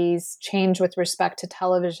policies change with respect to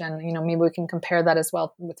television? Maybe we can compare that as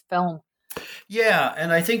well with film. Yeah,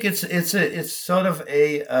 and I think it's sort of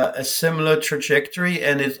a similar trajectory,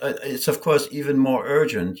 and it's of course even more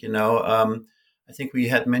urgent. I think we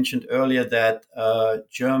had mentioned earlier that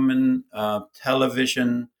German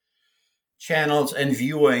television channels and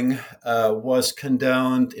viewing was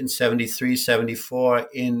condoned in 1973, 1974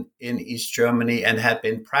 in East Germany, and had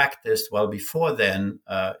been practiced well before then.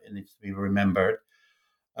 And it needs to be remembered.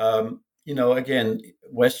 Again,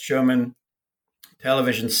 West German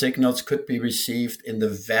television signals could be received in the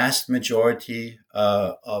vast majority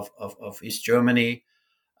of East Germany.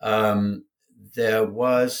 There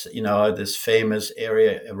was, this famous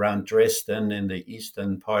area around Dresden in the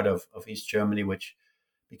eastern part of East Germany, which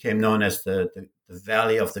became known as the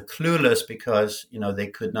Valley of the Clueless because, they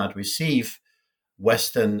could not receive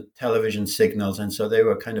Western television signals. And so they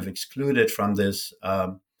were kind of excluded from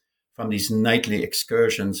from these nightly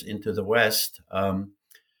excursions into the West.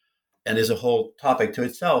 And is a whole topic to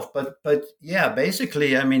itself. But yeah,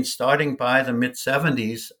 basically, starting by the mid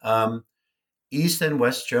 70s, East and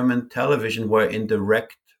West German television were in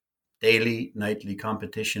direct daily, nightly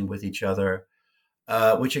competition with each other,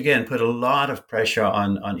 which again put a lot of pressure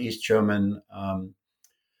on East German,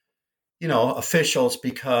 officials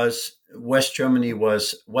because West Germany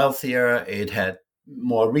was wealthier, it had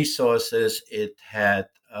more resources, it had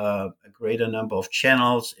a greater number of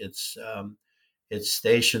channels, its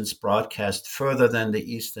stations broadcast further than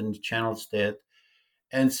the Eastern channels did.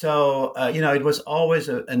 And so, it was always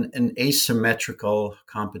an asymmetrical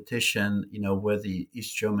competition, where the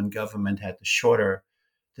East German government had the shorter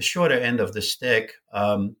end of the stick.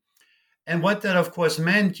 And what that, of course,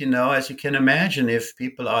 meant, as you can imagine, if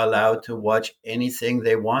people are allowed to watch anything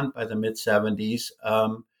they want by the mid 70s, a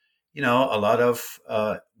lot of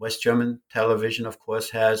West German television, of course,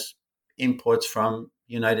 has imports from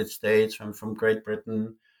United States, from Great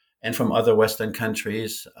Britain, and from other Western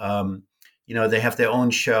countries. They have their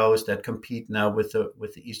own shows that compete now with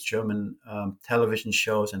the East German television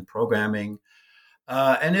shows and programming,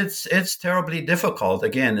 and it's terribly difficult.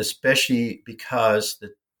 Again, especially because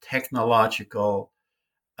the technological,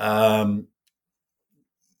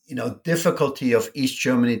 difficulty of East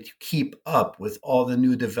Germany to keep up with all the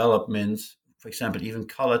new developments. For example, even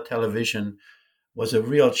color television was a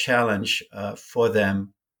real challenge for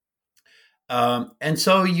them. And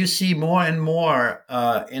so you see more and more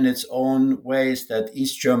in its own ways that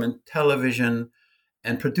East German television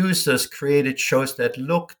and producers created shows that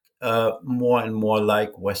looked more and more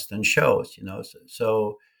like Western shows,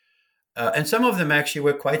 and some of them actually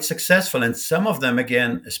were quite successful. And some of them,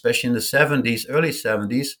 again, especially in the 70s, early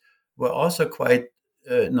 70s, were also quite,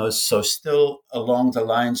 so still along the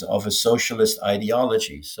lines of a socialist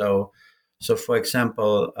ideology. So for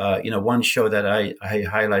example, one show that I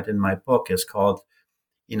highlight in my book is called,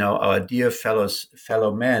 Our Dear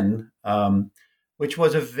Fellow Men, which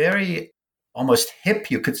was a very almost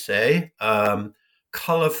hip, you could say,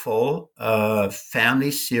 colorful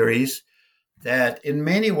family series that in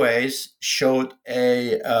many ways showed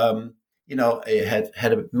had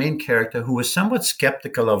a main character who was somewhat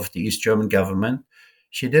skeptical of the East German government.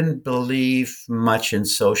 She didn't believe much in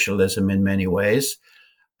socialism in many ways.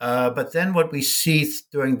 But then what we see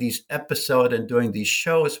during these episodes and during these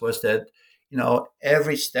shows was that,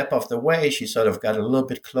 every step of the way, she sort of got a little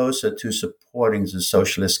bit closer to supporting the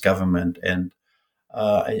socialist government. And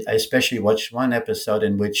I especially watched one episode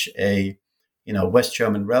in which a West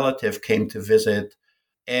German relative came to visit.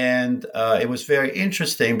 And it was very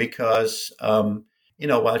interesting because,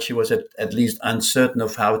 while she was at least uncertain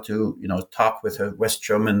of how to, talk with her West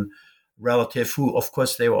German relative, who, of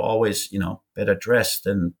course, they were always, better dressed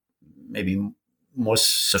and maybe more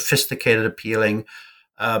sophisticated, appealing.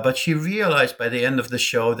 But she realized by the end of the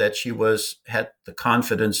show that she had the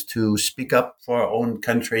confidence to speak up for her own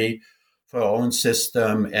country, for her own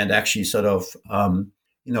system, and actually sort of,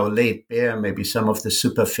 laid bare maybe some of the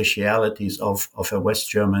superficialities of a West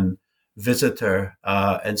German visitor.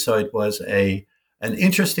 And so it was an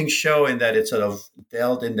interesting show in that it sort of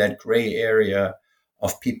dealt in that gray area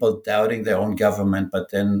of people doubting their own government, but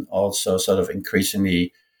then also sort of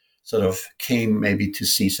increasingly sort of came maybe to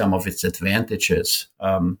see some of its advantages.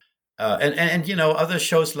 And other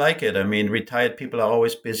shows like it. I mean, Retired People Are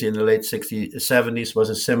Always Busy in the late 60s, 70s was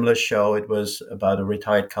a similar show. It was about a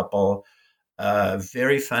retired couple.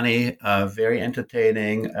 Very funny, very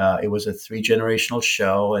entertaining. It was a 3-generational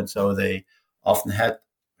show. And so they often had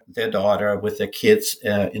their daughter with their kids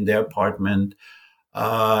in their apartment.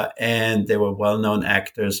 And they were well-known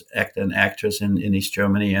actor and actors in East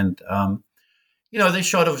Germany. And, they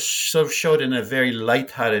sort of showed in a very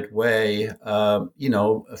lighthearted way, a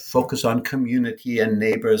focus on community and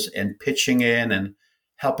neighbors and pitching in and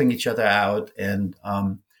helping each other out. And,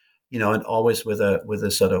 and always with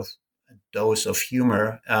a sort of dose of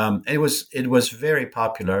humor. It was very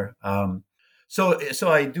popular. So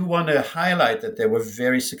I do want to highlight that there were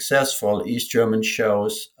very successful East German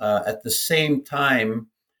shows at the same time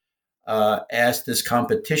as this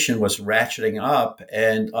competition was ratcheting up,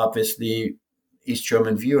 and obviously East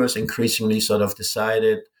German viewers increasingly sort of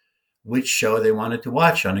decided which show they wanted to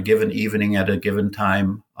watch on a given evening at a given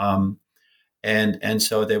time. and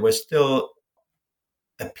so there were still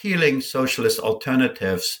appealing socialist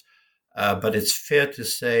alternatives, but it's fair to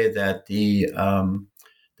say that the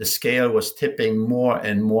scale was tipping more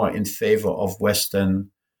and more in favor of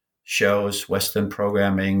Western shows, Western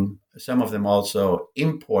programming. Some of them also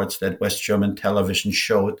imports that West German television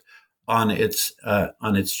showed on its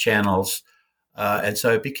channels, and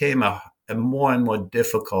so it became a more and more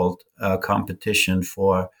difficult competition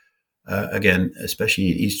for, again, especially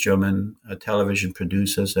East German television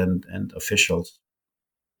producers and officials.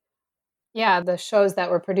 Yeah, the shows that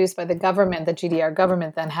were produced by the government, the GDR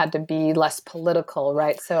government, then had to be less political,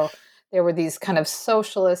 right? So there were these kind of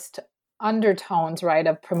socialist undertones, right,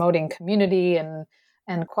 of promoting community and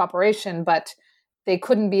cooperation, but they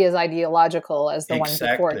couldn't be as ideological as the ones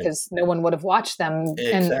before Exactly. because no one would have watched them. And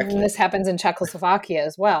Exactly. this happens in Czechoslovakia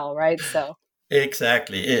as well, right? So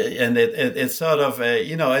Exactly, and it's sort of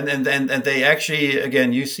and they actually,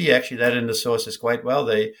 again, you see actually that in the sources quite well.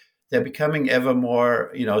 They're becoming ever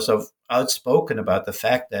more sort of outspoken about the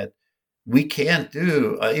fact that we can't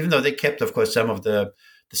do, even though they kept, of course, some of the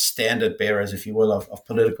standard bearers, if you will, of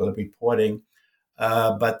political reporting.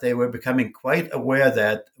 But they were becoming quite aware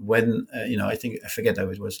that when I think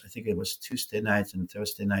it was Tuesday nights and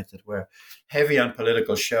Thursday nights that were heavy on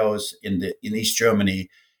political shows in East Germany,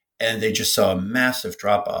 and they just saw a massive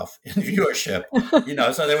drop off in viewership.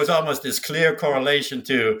 So there was almost this clear correlation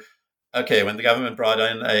to, okay, when the government brought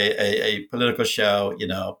in a political show,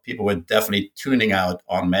 people were definitely tuning out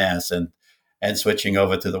en masse and switching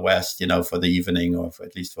over to the West, for the evening or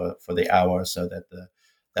at least for the hour, so that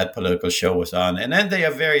that political show was on. And then they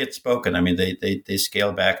are very outspoken. I mean, they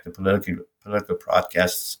scale back the political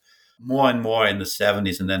broadcasts more and more in the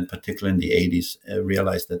 70s, and then particularly in the 80s,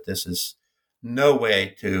 realized that this is no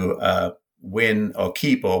way to win or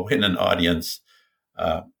keep or win an audience,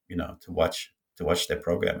 to watch their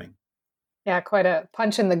programming. yeah, quite a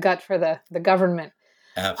punch in the gut for the government.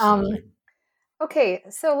 Absolutely. Okay,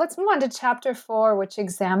 so let's move on to chapter 4, which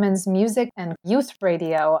examines music and youth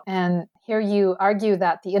radio. And here you argue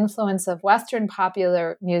that the influence of Western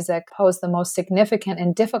popular music posed the most significant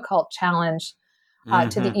and difficult challenge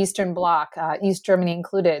to the Eastern Bloc, East Germany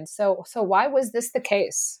included. So why was this the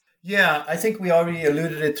case? Yeah, I think we already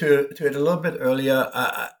alluded to it a little bit earlier.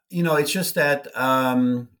 It's just that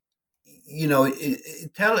to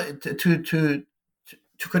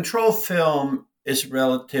control film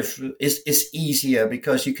is easier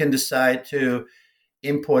because you can decide to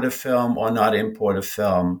import a film or not import a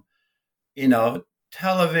film.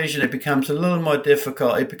 Television, it becomes a little more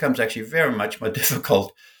difficult. It becomes actually very much more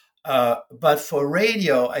difficult. But for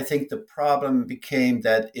radio, I think the problem became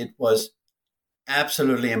that it was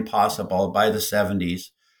absolutely impossible by the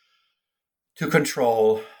 70s to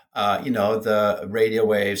control, the radio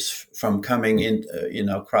waves from coming in,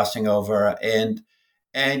 crossing over. And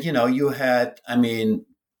you had,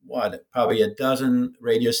 probably a dozen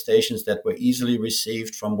radio stations that were easily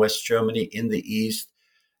received from West Germany in the East.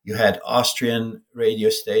 You had Austrian radio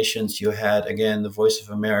stations. You had, again, the Voice of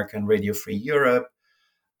America and Radio Free Europe.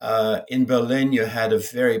 In Berlin, you had a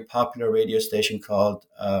very popular radio station called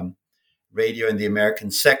Radio in the American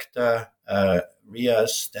Sector,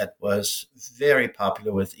 RIAS, that was very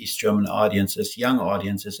popular with East German audiences, young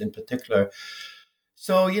audiences in particular.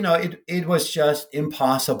 So, it was just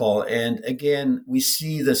impossible. And again, we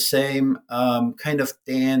see the same kind of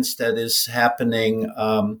dance that is happening.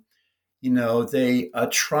 They are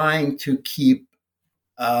trying to keep,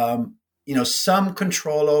 some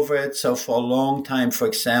control over it. So for a long time, for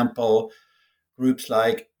example, groups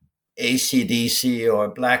like AC/DC or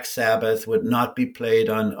Black Sabbath would not be played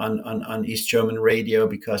on East German radio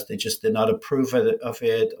because they just did not approve of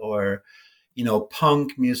it, or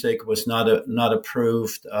punk music was not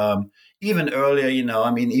approved. Even earlier,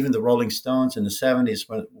 even the Rolling Stones in the 70s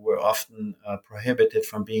were often prohibited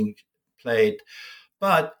from being played.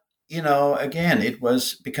 But again, it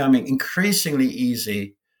was becoming increasingly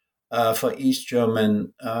easy for East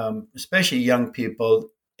German, especially young people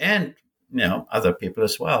and other people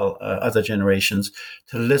as well, other generations,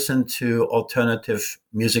 to listen to alternative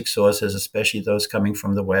music sources, especially those coming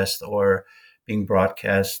from the West or being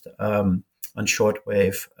broadcast on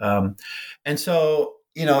shortwave. And so,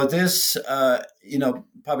 this,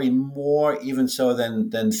 probably more even so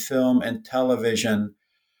than film and television,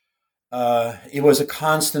 it was a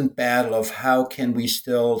constant battle of how can we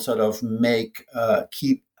still sort of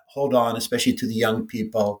hold on, especially to the young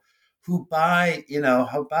people who by the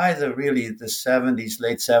 70s,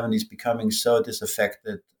 late 70s, becoming so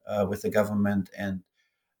disaffected with the government and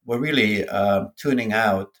were really tuning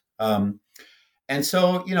out. And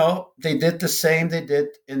so, they did the same they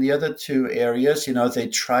did in the other two areas. They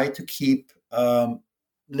tried to keep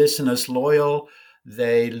listeners loyal.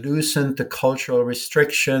 They loosened the cultural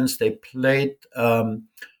restrictions. They played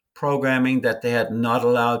programming that they had not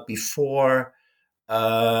allowed before.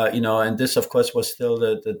 And this, of course, was still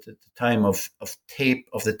the time of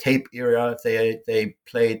the tape era. They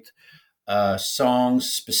played songs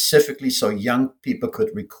specifically so young people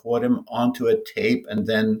could record them onto a tape and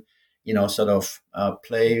then, sort of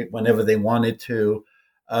play whenever they wanted to.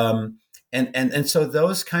 And so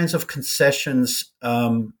those kinds of concessions,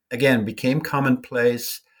 again, became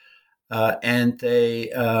commonplace. And they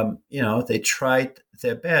tried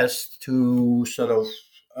their best to sort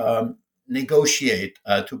of negotiate,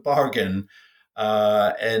 to bargain.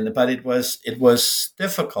 But it was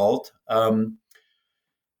difficult.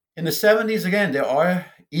 In the 70s, again, there are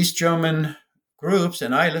East German groups,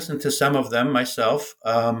 and I listened to some of them myself,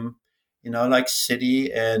 like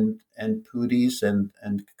City and Pudis and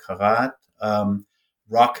Karat,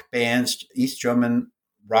 rock bands, East German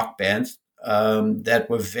rock bands that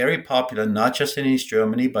were very popular, not just in East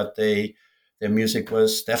Germany, but their music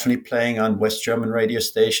was definitely playing on West German radio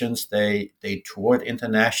stations. They toured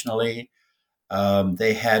internationally.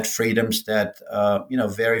 They had freedoms that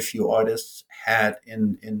very few artists had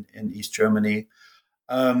in East Germany,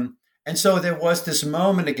 and so there was this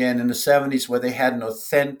moment again in the 70s where they had an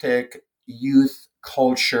authentic youth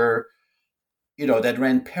culture, that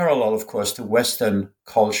ran parallel, of course, to Western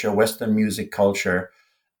culture, Western music culture,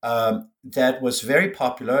 that was very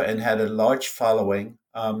popular and had a large following,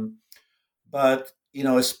 but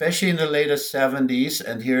especially in the later 70s,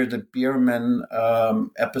 and here the Biermann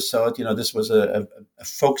episode, this was a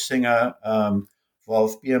folk singer,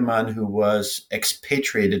 Wolf Biermann, who was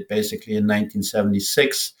expatriated basically in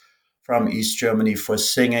 1976 from East Germany for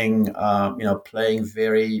singing, playing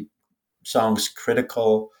very songs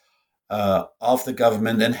critical of the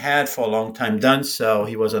government, and had for a long time done so.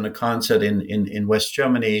 He was on a concert in West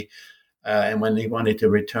Germany, and when he wanted to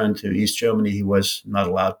return to East Germany, he was not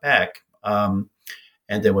allowed back.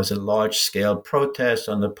 And there was a large-scale protest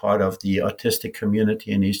on the part of the artistic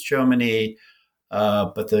community in East Germany,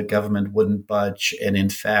 but the government wouldn't budge. And in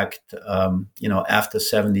fact, after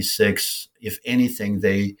 76, if anything,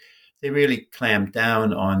 they really clamped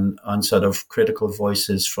down on sort of critical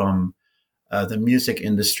voices from the music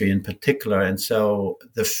industry in particular. And so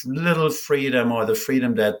the little freedom, or the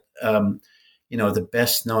freedom that the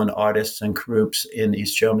best-known artists and groups in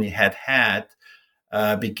East Germany had.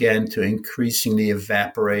 Began to increasingly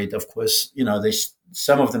evaporate. Of course,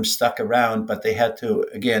 some of them stuck around, but they had to,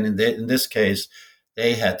 again, in this case,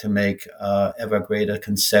 they had to make ever greater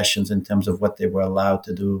concessions in terms of what they were allowed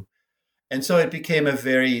to do. And so it became a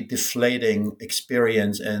very deflating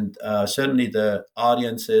experience. And certainly the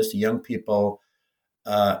audiences, the young people,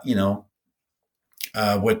 were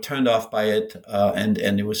turned off by it. And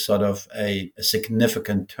it was sort of a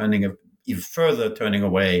significant even further turning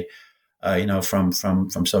away from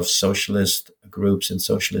sort of socialist groups and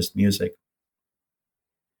socialist music.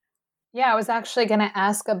 Yeah, I was actually going to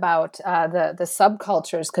ask about the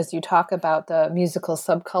subcultures, because you talk about the musical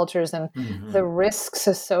subcultures and the risks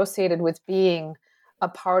associated with being a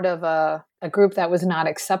part of a group that was not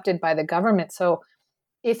accepted by the government. So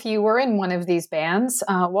if you were in one of these bands,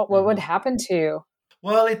 what would happen to you?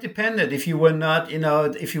 Well, it depended. If you were not,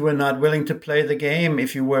 if you were not willing to play the game,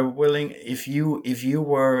 if you were once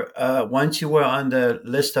you were on the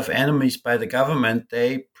list of enemies by the government,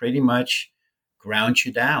 they pretty much ground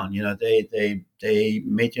you down. They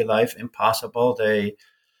made your life impossible. They,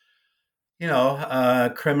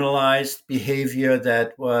 criminalized behavior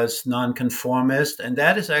that was nonconformist, and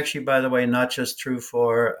that is actually, by the way, not just true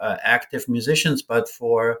for active musicians, but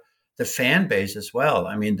for the fan base as well.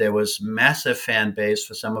 I mean, there was massive fan base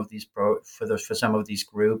for some of these for some of these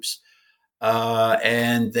groups,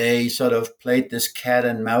 and they sort of played this cat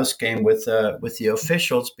and mouse game with the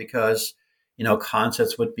officials, because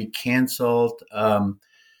concerts would be canceled,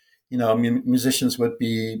 musicians would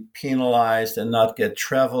be penalized and not get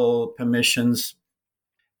travel permissions,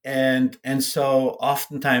 and so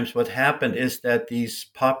oftentimes what happened is that these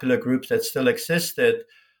popular groups that still existed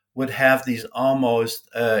would have these almost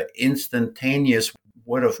instantaneous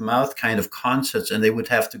word of mouth kind of concerts, and they would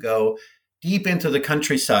have to go deep into the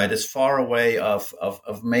countryside, as far away of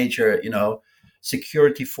major,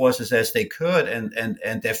 security forces as they could,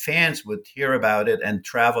 and their fans would hear about it and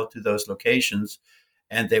travel to those locations,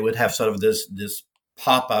 and they would have sort of this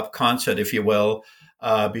pop-up concert, if you will,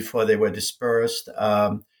 before they were dispersed.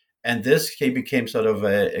 And this became sort of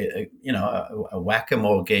a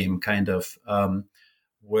whack-a-mole game kind of,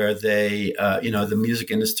 where they, the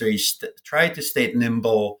music industry tried to stay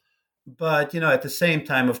nimble, But at the same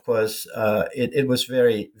time, of course, it was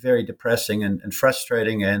very, very depressing and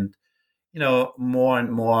frustrating, and more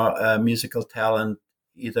and more musical talent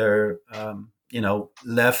either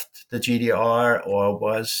left the GDR or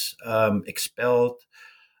was expelled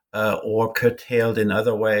or curtailed in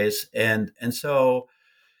other ways, and so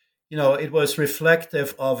it was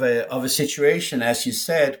reflective of a situation, as you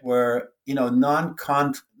said, where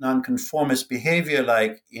nonconformist behavior,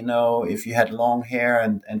 like if you had long hair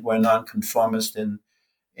and were nonconformist in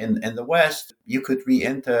the West, you could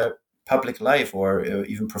re-enter public life or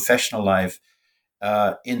even professional life.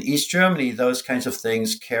 In East Germany, those kinds of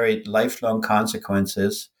things carried lifelong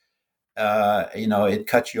consequences. It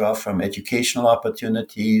cut you off from educational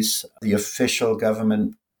opportunities. The official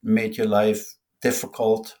government made your life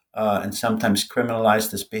difficult and sometimes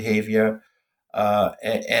criminalized this behavior.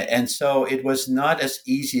 And so it was not as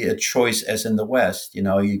easy a choice as in the West.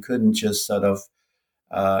 You couldn't just sort of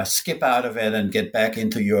skip out of it and get back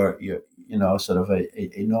into your sort of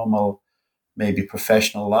a normal, maybe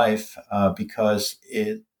professional life because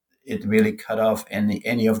it really cut off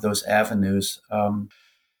any of those avenues.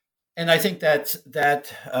 And I think that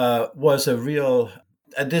was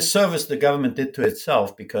a disservice the government did to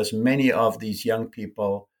itself, because many of these young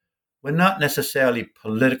people were not necessarily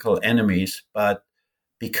political enemies, but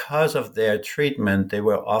because of their treatment, they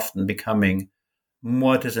were often becoming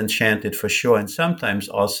more disenchanted for sure, and sometimes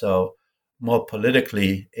also more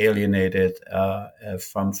politically alienated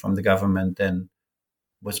from the government than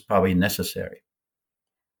was probably necessary.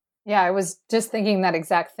 Yeah, I was just thinking that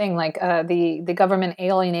exact thing. Like the government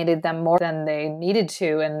alienated them more than they needed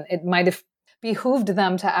to, and it might have behooved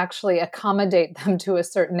them to actually accommodate them to a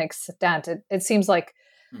certain extent. It seems like,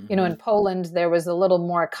 in Poland there was a little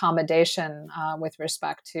more accommodation with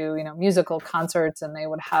respect to musical concerts, and they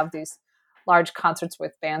would have these large concerts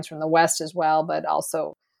with bands from the West as well, but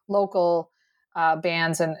also local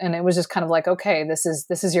bands, and it was just kind of like, okay, this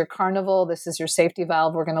is your carnival, this is your safety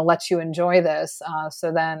valve, we're going to let you enjoy this.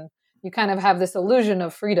 So then you kind of have this illusion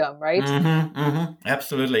of freedom, right?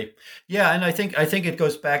 Absolutely, yeah. And I think it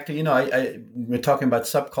goes back to we're talking about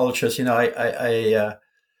subcultures.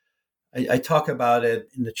 I talk about it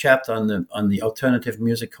in the chapter on the alternative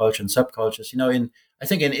music culture and subcultures. I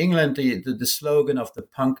think in England the slogan of the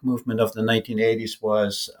punk movement of the 1980s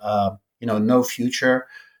was no future.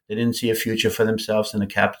 They didn't see a future for themselves in a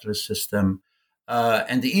capitalist system.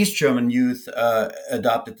 And the East German youth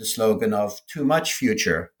adopted the slogan of too much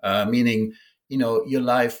future, meaning, your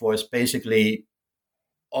life was basically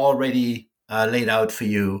already laid out for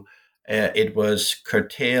you. It was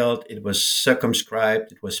curtailed, it was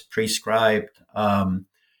circumscribed, it was prescribed.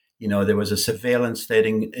 There was a surveillance state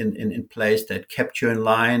in place that kept you in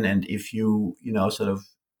line. And if you, sort of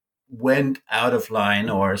went out of line,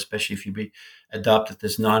 or especially if you adopted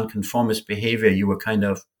this nonconformist behavior, you were kind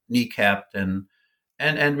of kneecapped, and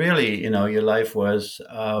really, your life was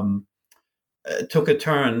took a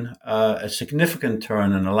turn, a significant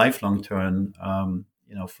turn, and a lifelong turn,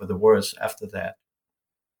 for the worse after that.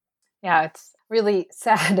 Yeah, it's really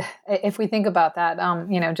sad if we think about that.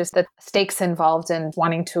 Just the stakes involved in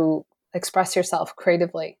wanting to express yourself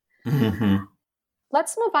creatively. Mm-hmm.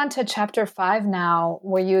 Let's move on to chapter 5 now,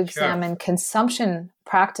 where you examine consumption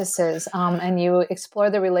practices and you explore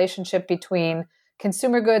the relationship between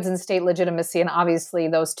consumer goods and state legitimacy. And obviously,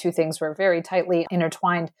 those two things were very tightly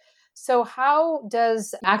intertwined. So how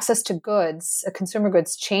does access to goods, consumer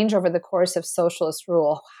goods, change over the course of socialist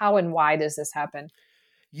rule? How and why does this happen?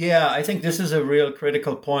 Yeah, I think this is a real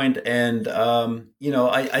critical point. And,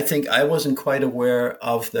 I think I wasn't quite aware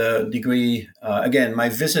of the degree. Again, my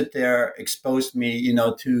visit there exposed me,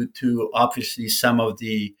 to obviously some of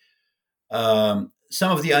the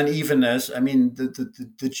unevenness. I mean,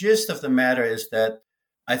 the gist of the matter is that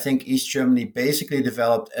I think East Germany basically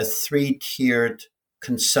developed a three-tiered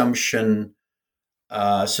consumption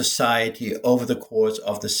society over the course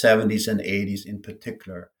of the 70s and 80s in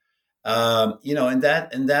particular. And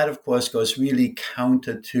that of course goes really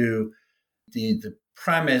counter to the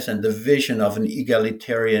premise and the vision of an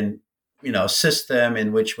egalitarian, system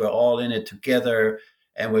in which we're all in it together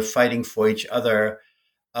and we're fighting for each other.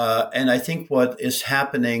 And I think what is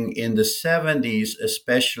happening in the 70s,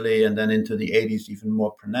 especially, and then into the 80s, even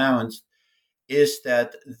more pronounced, is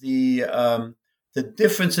that the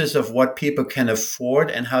differences of what people can afford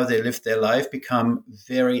and how they live their life become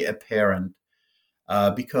very apparent.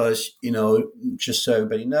 Because, just so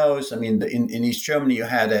everybody knows, I mean, in East Germany, you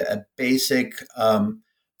had a basic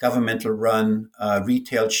governmental run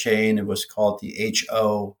retail chain. It was called the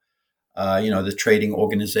HO, the trading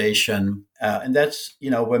organization. And that's,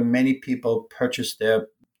 where many people purchase their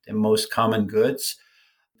most common goods.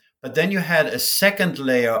 But then you had a second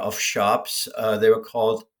layer of shops. They were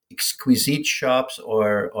called exquisite shops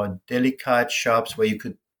or delicate shops, where you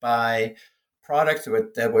could buy products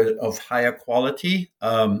that were of higher quality,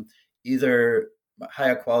 either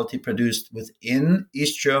higher quality produced within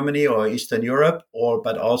East Germany or Eastern Europe,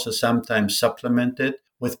 but also sometimes supplemented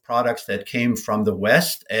with products that came from the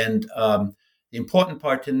West. And the important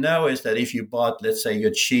part to know is that if you bought, let's say,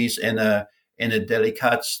 your cheese in a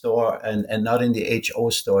delicat store and not in the HO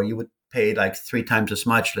store, you would pay like 3 times as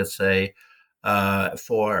much, let's say,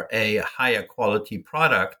 for a higher quality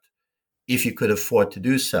product if you could afford to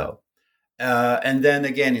do so. And then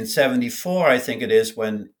again, in 74, I think it is,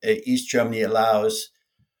 when East Germany allows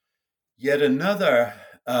yet another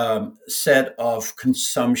set of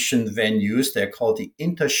consumption venues. They're called the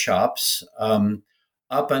intershops.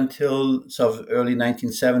 Up until sort of early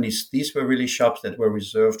 1970s, these were really shops that were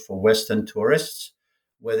reserved for Western tourists,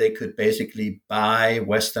 where they could basically buy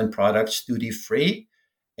Western products duty-free.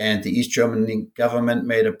 And the East German government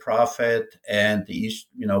made a profit, and the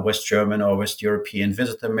West German or West European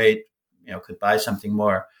visitor could buy something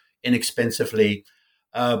more inexpensively.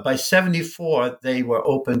 By 74, they were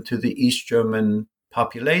open to the East German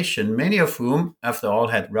population, many of whom, after all,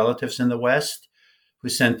 had relatives in the West who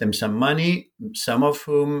sent them some money, some of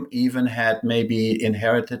whom even had maybe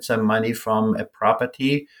inherited some money from a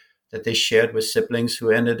property that they shared with siblings who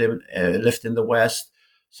lived in the West.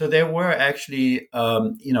 So there were actually,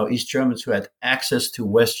 East Germans who had access to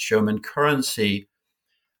West German currency.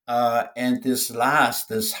 And this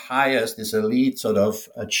elite sort of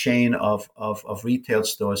a chain of retail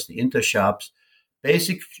stores, the intershops,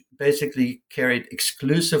 basically carried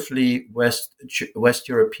exclusively West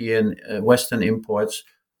European, Western imports,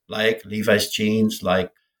 like Levi's jeans,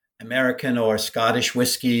 like American or Scottish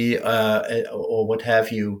whiskey, or what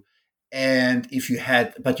have you. And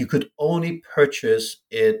but you could only purchase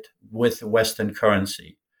it with Western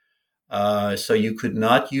currency. So you could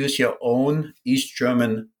not use your own East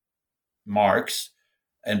German marks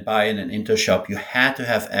and buy in an intershop. You had to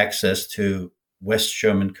have access to West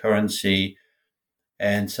German currency.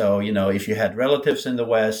 And so, if you had relatives in the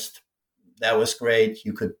West, that was great.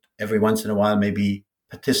 You could every once in a while maybe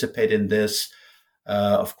participate in this.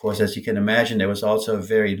 Of course, as you can imagine, there was also a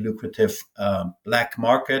very lucrative black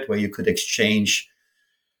market where you could exchange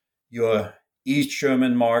your East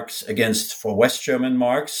German marks for West German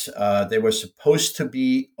marks. They were supposed to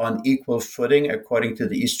be on equal footing according to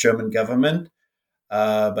the East German government.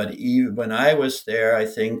 But even when I was there, I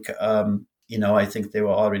think they were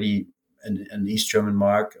already an East German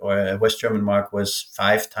mark or a West German mark was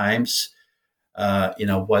 5 times,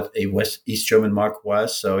 what a East German mark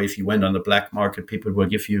was. So if you went on the black market, people will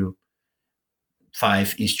give you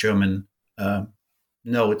 5 East German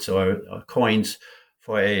notes or coins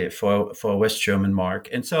for a West German mark.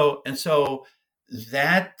 And so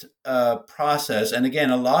that process, and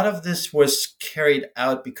again, a lot of this was carried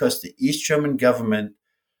out because the East German government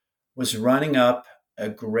was running up a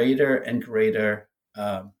greater and greater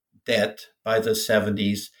debt by the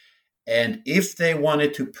 70s. And if they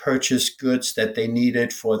wanted to purchase goods that they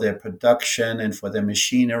needed for their production and for their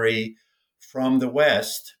machinery from the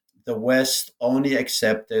West only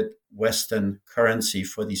accepted Western currency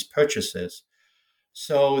for these purchases.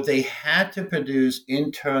 So they had to produce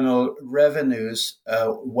internal revenues,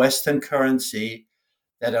 Western currency,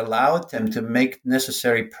 that allowed them to make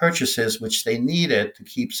necessary purchases, which they needed to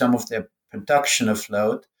keep some of their production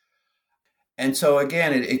afloat. And so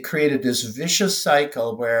again, it created this vicious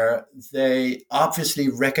cycle where they obviously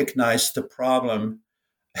recognized the problem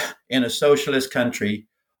in a socialist country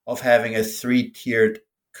of having a 3-tiered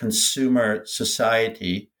consumer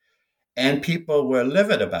society. And people were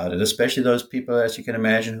livid about it, especially those people, as you can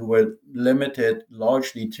imagine, who were limited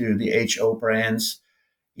largely to the HO brands,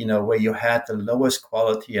 where you had the lowest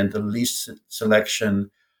quality and the least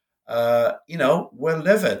selection, were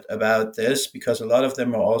livid about this because a lot of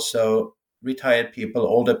them were also retired people,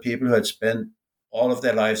 older people who had spent all of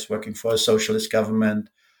their lives working for a socialist government.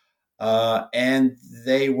 And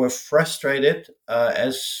they were frustrated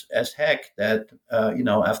as heck that,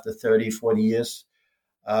 after 30, 40 years,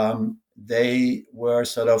 they were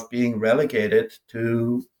sort of being relegated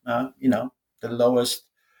to, the lowest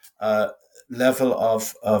level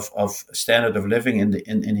of standard of living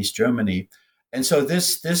in East Germany. And so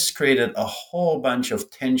this created a whole bunch of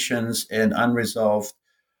tensions and unresolved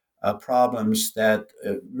problems that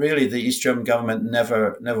really the East German government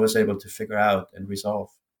never was able to figure out and resolve.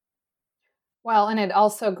 Well, and it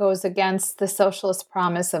also goes against the socialist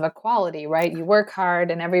promise of equality, right? You work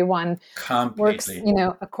hard and everyone works, Completely.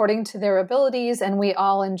 according to their abilities, and we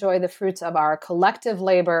all enjoy the fruits of our collective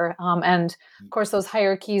labor. And of course, those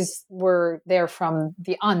hierarchies were there from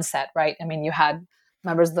the onset, right? I mean, you had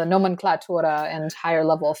members of the nomenclatura and higher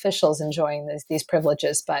level officials enjoying these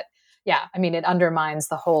privileges, but yeah, I mean, it undermines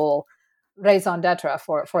the whole raison d'etre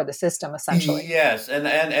for the system, essentially. Yes, and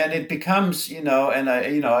it becomes, and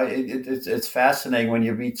it's fascinating when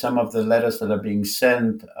you read some of the letters that are being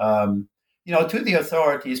sent, to the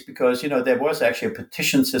authorities, because there was actually a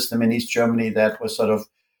petition system in East Germany that was sort of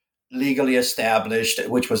legally established,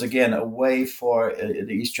 which was again a way for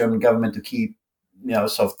the East German government to keep,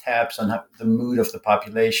 sort of tabs on the mood of the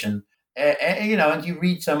population. And you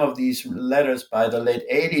read some of these letters by the late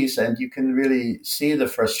 80s, and you can really see the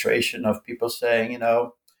frustration of people saying,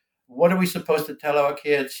 what are we supposed to tell our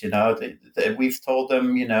kids? We've told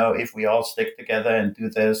them, if we all stick together and do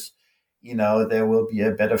this, there will be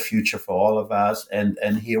a better future for all of us. And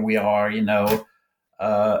here we are,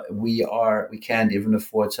 we can't even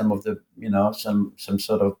afford some of the, some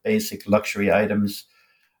sort of basic luxury items,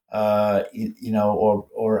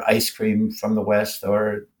 or ice cream from the West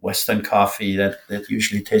or Western coffee that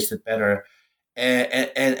usually tasted better.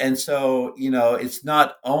 And so, it's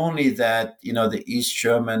not only that, the East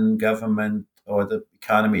German government or the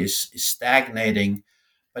economy is stagnating,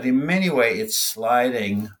 but in many ways it's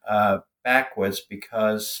sliding backwards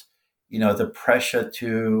because, the pressure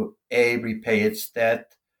to repay its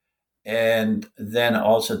debt and then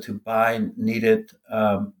also to buy needed,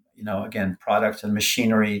 again, products and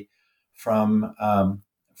machinery from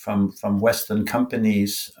from Western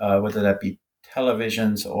companies, whether that be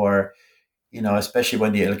televisions or especially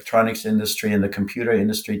when the electronics industry and the computer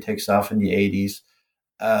industry takes off in the 80s,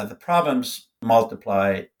 the problems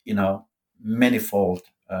multiply, manifold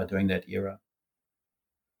during that era.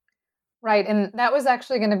 Right. And that was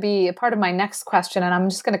actually going to be a part of my next question. And I'm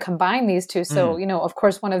just going to combine these two. So, Mm. of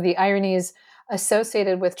course, one of the ironies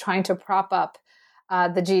associated with trying to prop up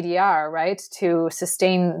the GDR, right, to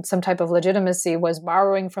sustain some type of legitimacy was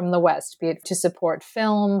borrowing from the West, be it to support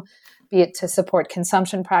film, be it to support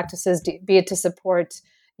consumption practices, be it to support,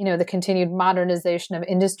 the continued modernization of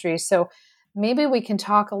industry. So maybe we can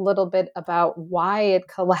talk a little bit about why it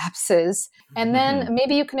collapses. And then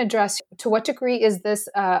maybe you can address to what degree is this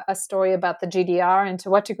a story about the GDR, and to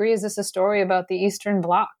what degree is this a story about the Eastern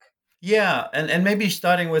Bloc? Yeah, and maybe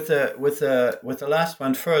starting with the last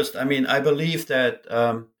one first. I mean, I believe that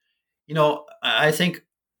I think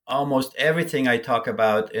almost everything I talk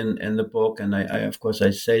about in the book, and I of course I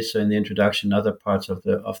say so in the introduction, other parts of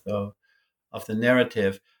the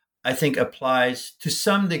narrative, I think applies to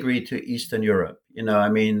some degree to Eastern Europe. I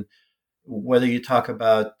mean, whether you talk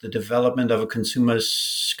about the development of a consumer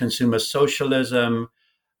socialism,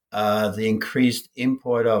 the increased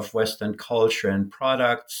import of Western culture and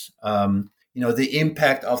products, the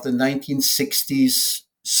impact of the 1960s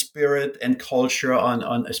spirit and culture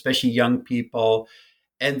on especially young people.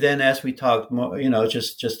 And then, as we talked more,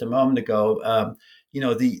 just a moment ago,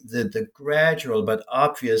 the gradual but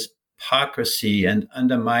obvious hypocrisy and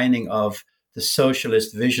undermining of the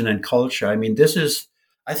socialist vision and culture. I mean,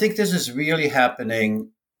 I think this is really happening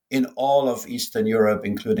in all of Eastern Europe,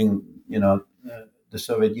 including, the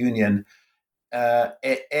Soviet Union.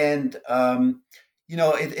 And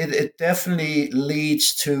it definitely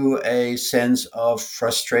leads to a sense of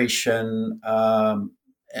frustration,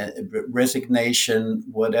 resignation,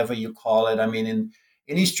 whatever you call it. I mean,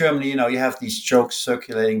 in East Germany, you have these jokes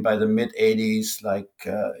circulating by the mid 80s. Like,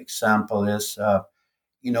 example is,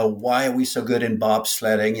 why are we so good in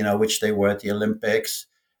bobsledding, which they were at the Olympics?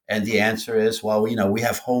 And the answer is, well, we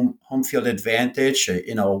have home field advantage,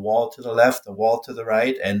 a wall to the left, a wall to the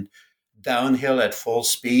right, and downhill at full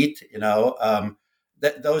speed.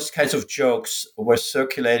 Those kinds of jokes were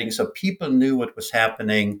circulating, so people knew what was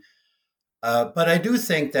happening. But I do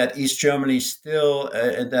think that East Germany still,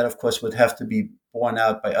 and that of course would have to be borne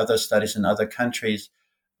out by other studies in other countries,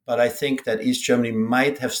 but I think that East Germany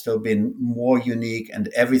might have still been more unique, and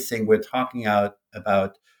everything we're talking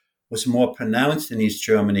about was more pronounced in East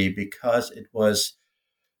Germany because it was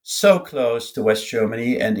so close to West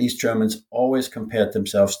Germany, and East Germans always compared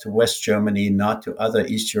themselves to West Germany, not to other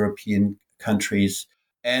East European countries.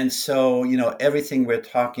 And so, everything we're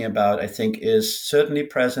talking about, I think, is certainly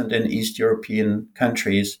present in East European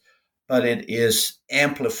countries, but it is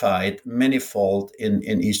amplified manifold in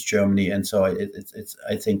East Germany. And so it's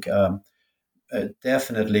I think,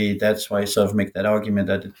 definitely that's why I sort of make that argument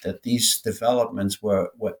that these developments were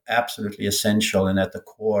absolutely essential and at the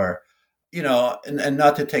core and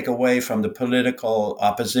not to take away from the political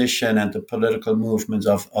opposition and the political movements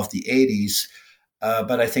of the 80s,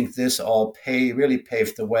 but I think this all really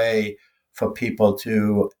paved the way for people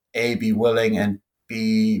to be willing and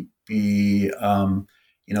be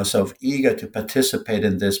sort of eager to participate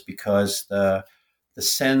in this, because the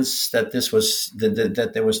sense that this was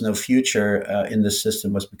that there was no future in the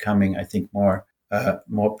system was becoming, I think, more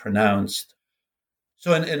pronounced.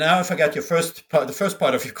 So, and now I forgot the first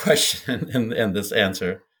part of your question in this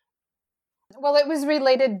answer. Well, it was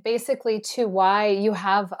related basically to why you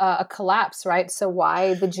have a collapse, right? So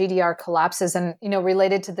why the GDR collapses, and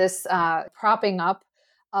related to this propping up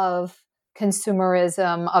of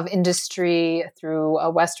consumerism, of industry through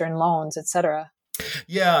Western loans, et cetera.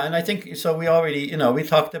 Yeah, and I think so. We already, we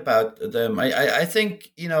talked about them. I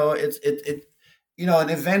think an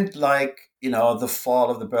event like the fall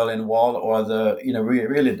of the Berlin Wall, or the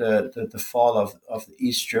really the fall of the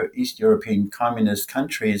East European communist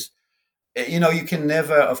countries. You can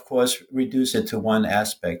never, of course, reduce it to one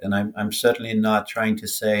aspect, and I'm certainly not trying to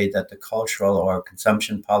say that the cultural or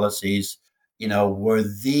consumption policies, were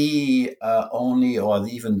the only or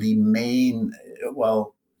even the main.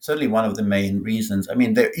 Well, certainly one of the main reasons. I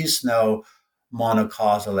mean, there is no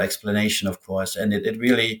monocausal explanation, of course, and it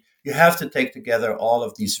really, you have to take together all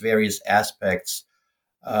of these various aspects.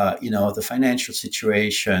 The financial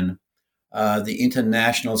situation, the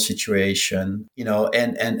international situation,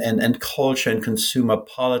 and culture and consumer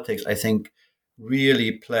politics, I think,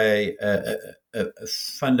 really play a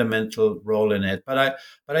fundamental role in it. But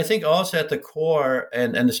I think also at the core,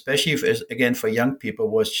 and especially again for young people,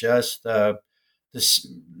 was just this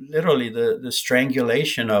literally the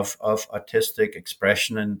strangulation of artistic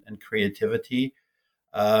expression and creativity.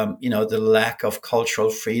 The lack of cultural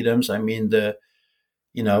freedoms. I mean,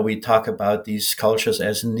 we talk about these cultures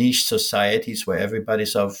as niche societies where everybody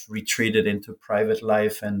sort of retreated into private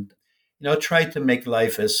life and, tried to make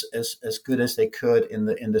life as good as they could in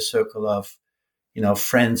the circle of,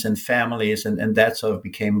 friends and families. And that sort of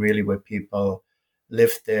became really where people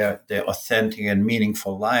lived their authentic and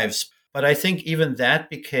meaningful lives. But I think even that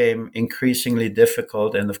became increasingly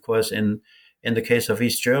difficult. And of course, in the case of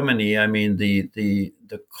East Germany, I mean, the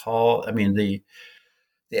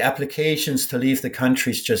applications to leave the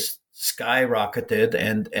countries just skyrocketed,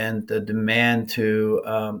 and the demand to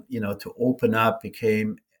to open up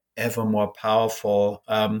became ever more powerful.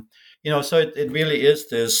 So it really is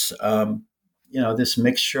this this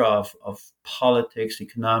mixture of politics,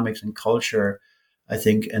 economics, and culture, I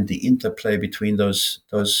think, and the interplay between those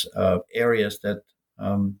areas that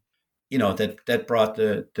that brought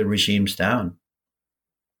the regimes down.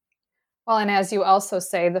 Well, and as you also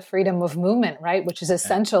say, the freedom of movement, right, which is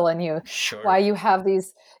essential in Sure. why you have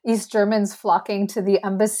these East Germans flocking to the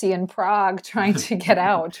embassy in Prague trying to get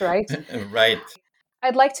out, right? Right.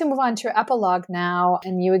 I'd like to move on to your epilogue now,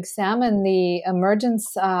 and you examine the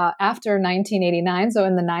emergence after 1989, so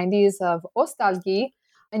in the 90s, of Ostalgie,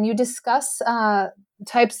 and you discuss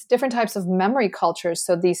different types of memory cultures,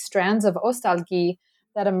 so these strands of Ostalgie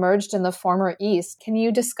that emerged in the former East. Can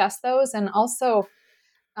you discuss those, and also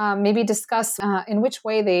maybe discuss in which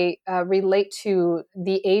way they relate to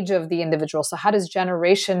the age of the individual? So how does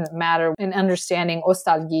generation matter in understanding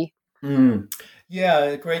Ostalgie?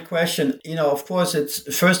 Yeah, great question. Of course,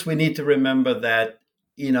 first we need to remember that,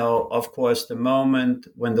 of course, the moment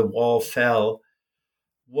when the wall fell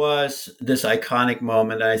was this iconic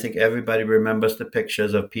moment. I think everybody remembers the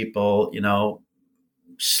pictures of people,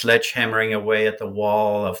 sledgehammering away at the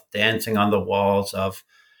wall, of dancing on the walls, of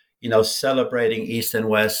celebrating East and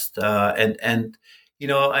West, and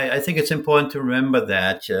I think it's important to remember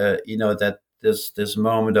that that this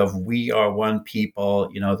moment of "we are one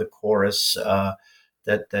people," the chorus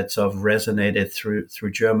that sort of resonated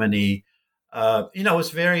through Germany,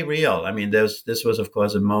 was very real. I mean, this was of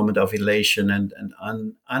course a moment of elation and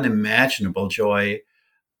unimaginable joy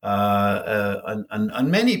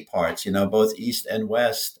on many parts, both East and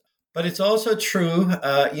West. But it's also true,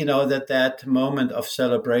 that moment of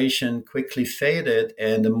celebration quickly faded,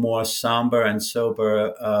 and a more somber and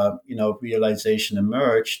sober, realization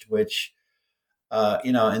emerged, which,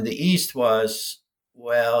 in the East was,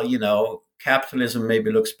 well, capitalism maybe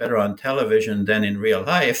looks better on television than in real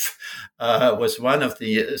life, was one of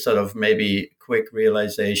the sort of maybe quick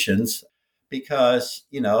realizations, because,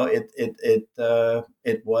 it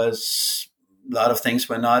was, a lot of things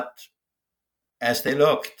were not as they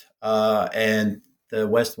looked. And the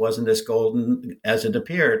West wasn't as golden as it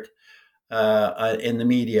appeared in the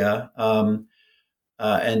media. And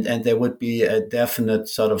there would be a definite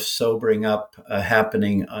sort of sobering up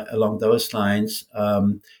happening along those lines.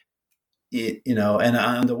 and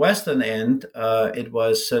on the Western end, it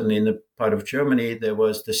was certainly in the part of Germany, there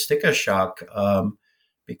was the sticker shock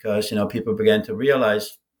because, people began to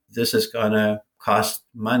realize this is going to cost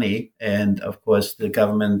money. And of course, the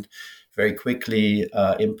government very quickly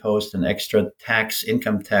imposed an extra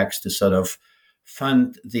income tax to sort of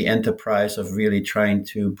fund the enterprise of really trying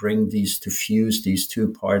to fuse these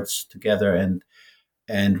two parts together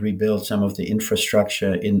and rebuild some of the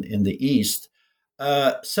infrastructure in the East.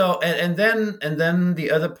 And then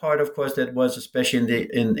the other part, of course, that was especially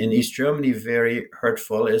in East Germany very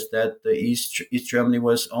hurtful is that the East Germany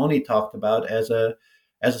was only talked about as a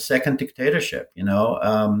second dictatorship.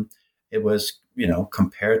 It was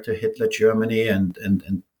compared to Hitler Germany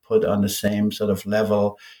and put on the same sort of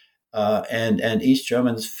level, and East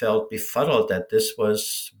Germans felt befuddled that this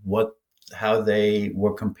was how they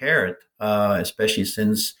were compared, especially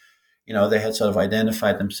since they had sort of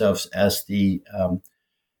identified themselves as the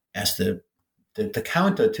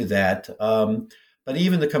counter to that. But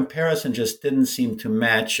even the comparison just didn't seem to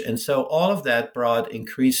match. And so all of that brought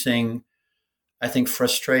increasing, I think,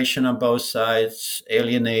 frustration on both sides,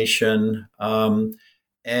 alienation. And,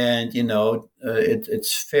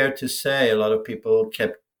 it's fair to say a lot of people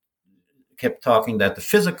kept talking that the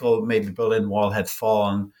physical, maybe Berlin Wall had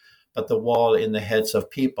fallen, but the wall in the heads of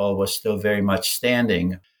people was still very much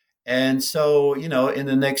standing. And so, in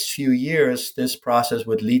the next few years, this process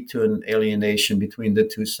would lead to an alienation between the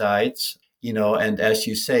two sides, and as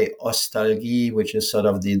you say, nostalgie, which is sort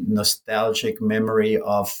of the nostalgic memory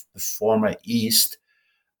of the former East,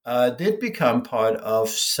 did become part of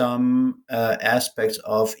some aspects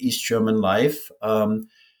of East German life. I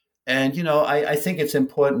think it's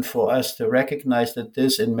important for us to recognize that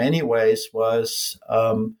this in many ways was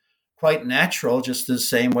quite natural, just the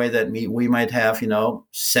same way that we might have,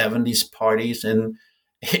 70s parties in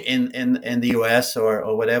the US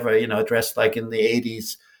or whatever, dressed like in the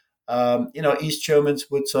 80s. East Germans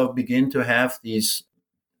would sort of begin to have these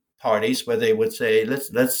parties where they would say,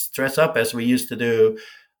 let's dress up as we used to do,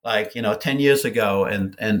 10 years ago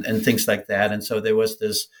and things like that. And so there was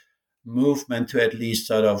this movement to at least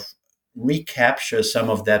sort of recapture some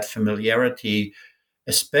of that familiarity,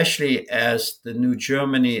 especially as the new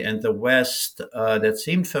Germany and the West that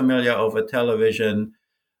seemed familiar over television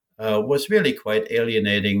was really quite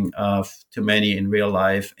alienating to many in real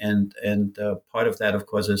life. And part of that, of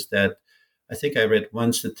course, is that I think I read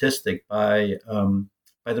one statistic by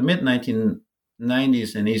the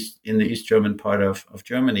mid-1990s in the East German part of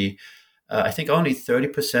Germany. I think only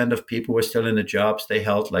 30% of people were still in the jobs they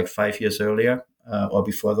held like 5 years earlier or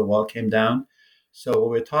before the wall came down. So what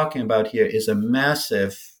we're talking about here is a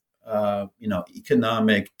massive,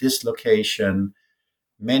 economic dislocation.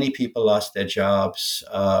 Many people lost their jobs.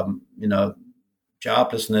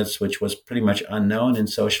 Joblessness, which was pretty much unknown in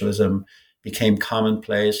socialism, became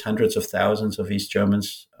commonplace. Hundreds of thousands of East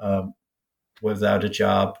Germans were without a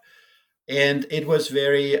job, and it was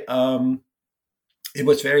very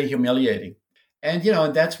humiliating. And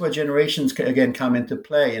and that's where generations again come into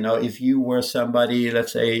play. If you were somebody,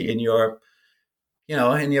 let's say in your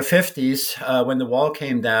 50s, when the wall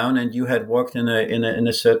came down and you had worked in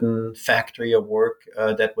a certain factory or work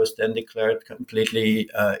that was then declared completely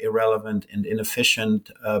irrelevant and inefficient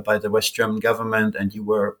by the West German government, and you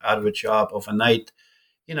were out of a job overnight,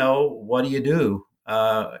 what do you do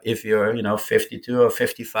if you're 52 or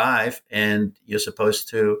 55 and you're supposed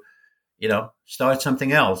to start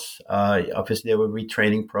something else? Obviously, there were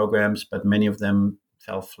retraining programs, but many of them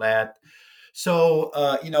fell flat. So,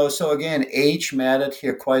 so again, age mattered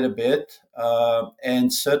here quite a bit.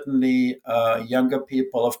 And certainly younger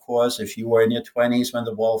people, of course, if you were in your 20s when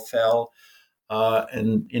the wall fell,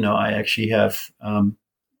 I actually have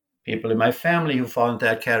people in my family who fall into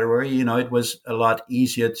that category, it was a lot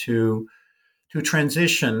easier to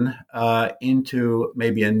transition into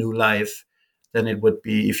maybe a new life than it would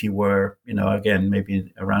be if you were, again,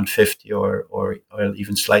 maybe around 50 or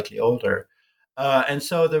even slightly older. And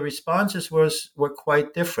so the responses were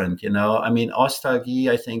quite different. Nostalgie,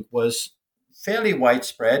 I think, was fairly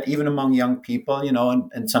widespread, even among young people,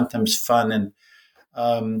 and sometimes fun and,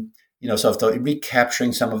 sort of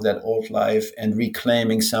recapturing some of that old life and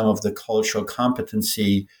reclaiming some of the cultural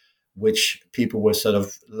competency which people were sort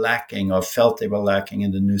of lacking or felt they were lacking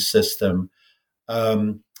in the new system.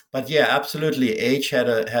 But yeah, absolutely, age had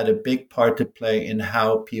a big part to play in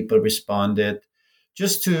how people responded.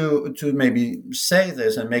 Just to maybe say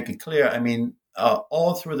this and make it clear,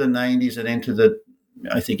 all through the 90s and into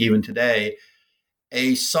I think even today,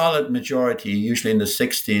 a solid majority, usually in the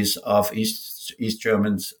 60s, of East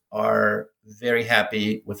Germans are very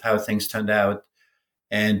happy with how things turned out.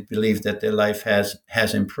 and believe that their life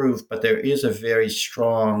has improved. But there is a very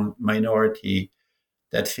strong minority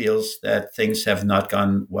that feels that things have not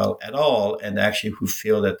gone well at all, and actually who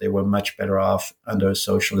feel that they were much better off under a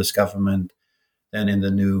socialist government than in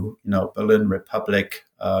the new, Berlin Republic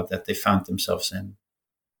that they found themselves in.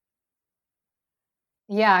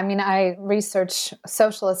 Yeah, I mean, I research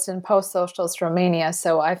socialist and post-socialist Romania,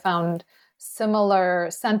 so I found similar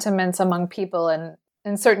sentiments among people, and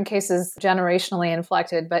in certain cases, generationally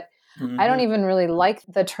inflected. But I don't Mm-hmm. even really like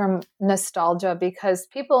the term nostalgia because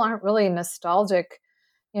people aren't really nostalgic,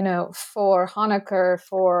 for Honecker,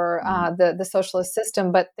 for the socialist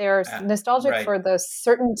system, but they're nostalgic Right. for the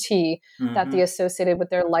certainty that they Mm-hmm. associated with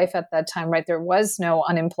their life at that time, right? There was no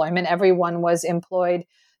unemployment. Everyone was employed.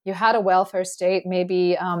 You had a welfare state,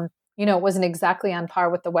 maybe, it wasn't exactly on par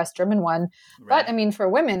with the West German one. But I Right. mean, for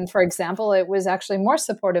women, for example, it was actually more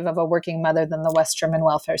supportive of a working mother than the West German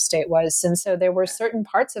welfare state was. And so there were certain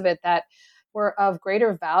parts of it that were of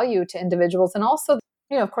greater value to individuals. And also,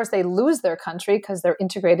 of course, they lose their country because they're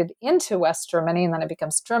integrated into West Germany and then it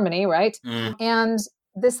becomes Germany, right? Mm. And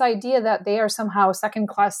this idea that they are somehow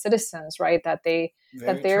second-class citizens, right? That Very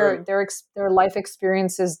their true. their life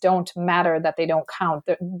experiences don't matter, that they don't count.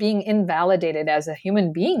 They're being invalidated as a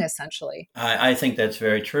human being, essentially. I think that's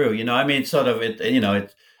very true. I mean, sort of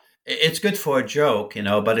it's good for a joke,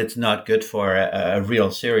 but it's not good for a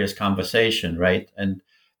real serious conversation, right?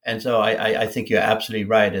 And so I think you're absolutely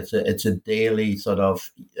right. It's a daily sort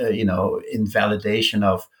of invalidation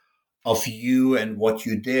of you and what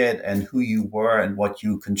you did and who you were and what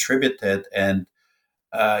you contributed, and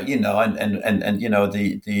the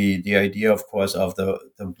idea, of course, of the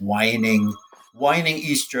whining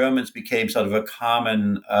East Germans became sort of a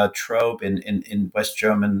common trope in West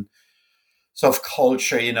German sort of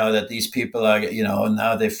culture, that these people are,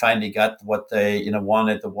 now they finally got what they,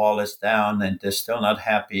 wanted. The wall is down and they're still not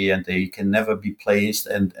happy and they can never be placed,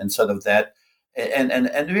 and sort of that.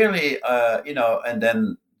 And really, and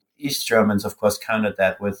then East Germans, of course, countered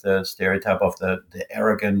that with the stereotype of the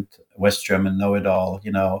arrogant West German know-it-all,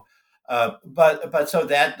 but so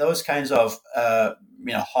that those kinds of,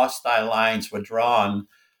 hostile lines were drawn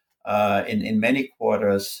in many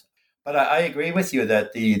quarters. But I agree with you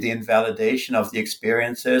that the invalidation of the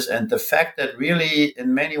experiences and the fact that really,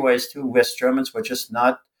 in many ways, too, West Germans were just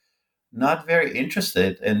not very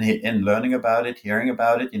interested in learning about it, hearing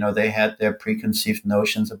about it. They had their preconceived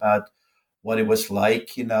notions about what it was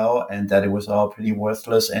like, and that it was all pretty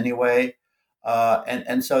worthless anyway.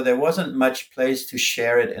 And so there wasn't much place to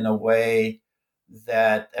share it in a way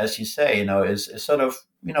that, as you say, is sort of,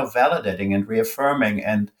 validating and reaffirming.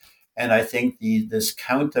 And I think this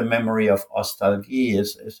counter memory of nostalgia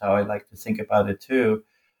is how I like to think about it too.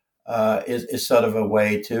 Is sort of a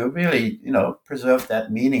way to really, preserve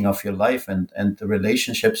that meaning of your life and the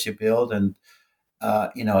relationships you build, and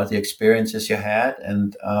the experiences you had,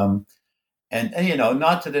 and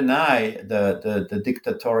not to deny the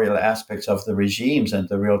dictatorial aspects of the regimes and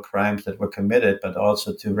the real crimes that were committed, but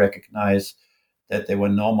also to recognize that there were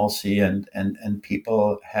normalcy, and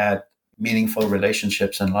people had meaningful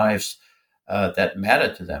relationships and lives that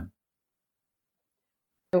mattered to them.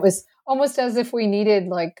 It was almost as if we needed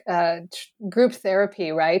like group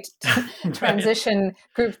therapy, right? Right. Transition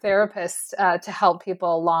group therapists to help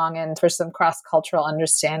people along and for some cross-cultural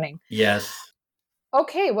understanding. Yes.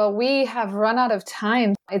 Okay, well, we have run out of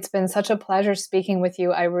time. It's been such a pleasure speaking with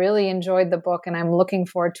you. I really enjoyed the book and I'm looking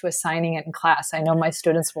forward to assigning it in class. I know my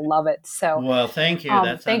students will love it. So Well, thank you.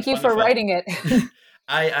 That thank sounds you for wonderful. writing it.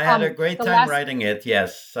 I had a great The time last, writing it.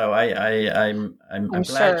 Yes, so I'm I'm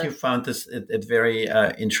glad you sure. found it very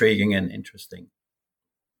intriguing and interesting.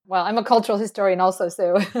 Well, I'm a cultural historian also,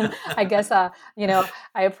 so I guess, I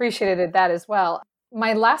appreciated that as well.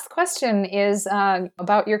 My last question is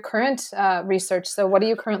about your current research. So what are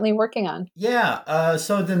you currently working on? Yeah.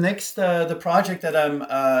 So the project that I'm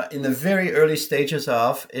in the very early stages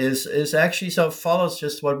of is actually so follows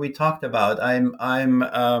just what we talked about.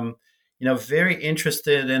 I'm very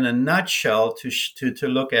interested in a nutshell to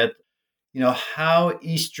look at how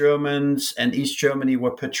East Germans and East Germany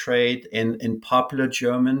were portrayed in popular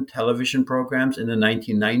German television programs in the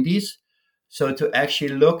 1990s. So to actually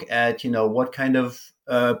look at what kind of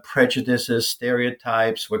prejudices,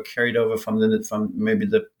 stereotypes were carried over from maybe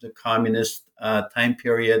the communist time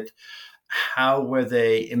period. How were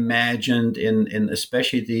they imagined in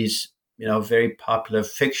especially these very popular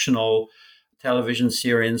fictional television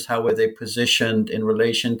series? How were they positioned in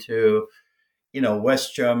relation to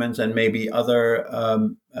West Germans and maybe other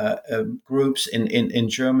groups in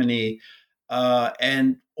Germany,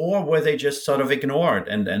 and or were they just sort of ignored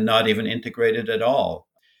and not even integrated at all?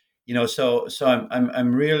 So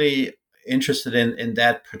I'm really interested in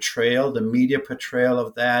that portrayal, the media portrayal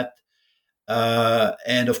of that.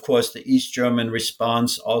 And of course, the East German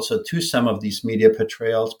response also to some of these media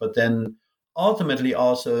portrayals, but then ultimately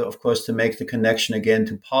also, of course, to make the connection again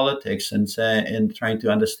to politics and trying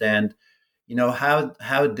to understand,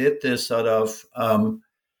 how did this sort of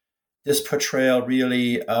this portrayal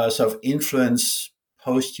really sort of influence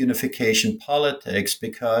post-unification politics?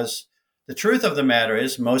 Because the truth of the matter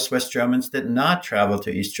is, most West Germans did not travel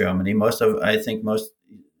to East Germany. I think most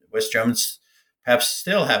West Germans perhaps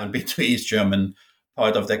still haven't been to East German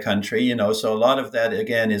part of the country, So a lot of that,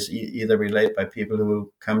 again, is either relayed by people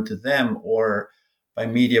who come to them or by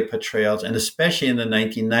media portrayals. And especially in the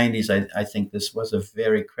 1990s, I think this was a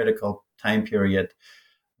very critical time period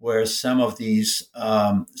where some of these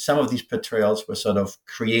portrayals were sort of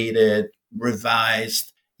created,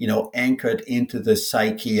 revised, anchored into the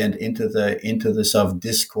psyche and into the sort of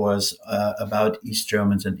discourse about East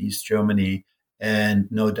Germans and East Germany, and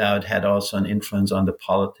no doubt had also an influence on the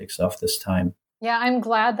politics of this time. Yeah, I'm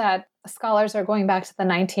glad that scholars are going back to the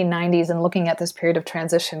 1990s and looking at this period of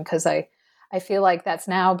transition, because I feel like that's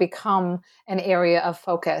now become an area of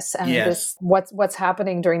focus, and yes. what's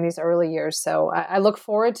happening during these early years. So I look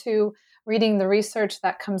forward to reading the research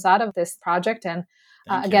that comes out of this project. And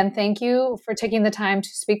again, thank you for taking the time to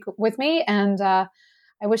speak with me, and I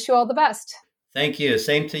wish you all the best. Thank you.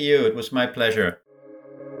 Same to you. It was my pleasure.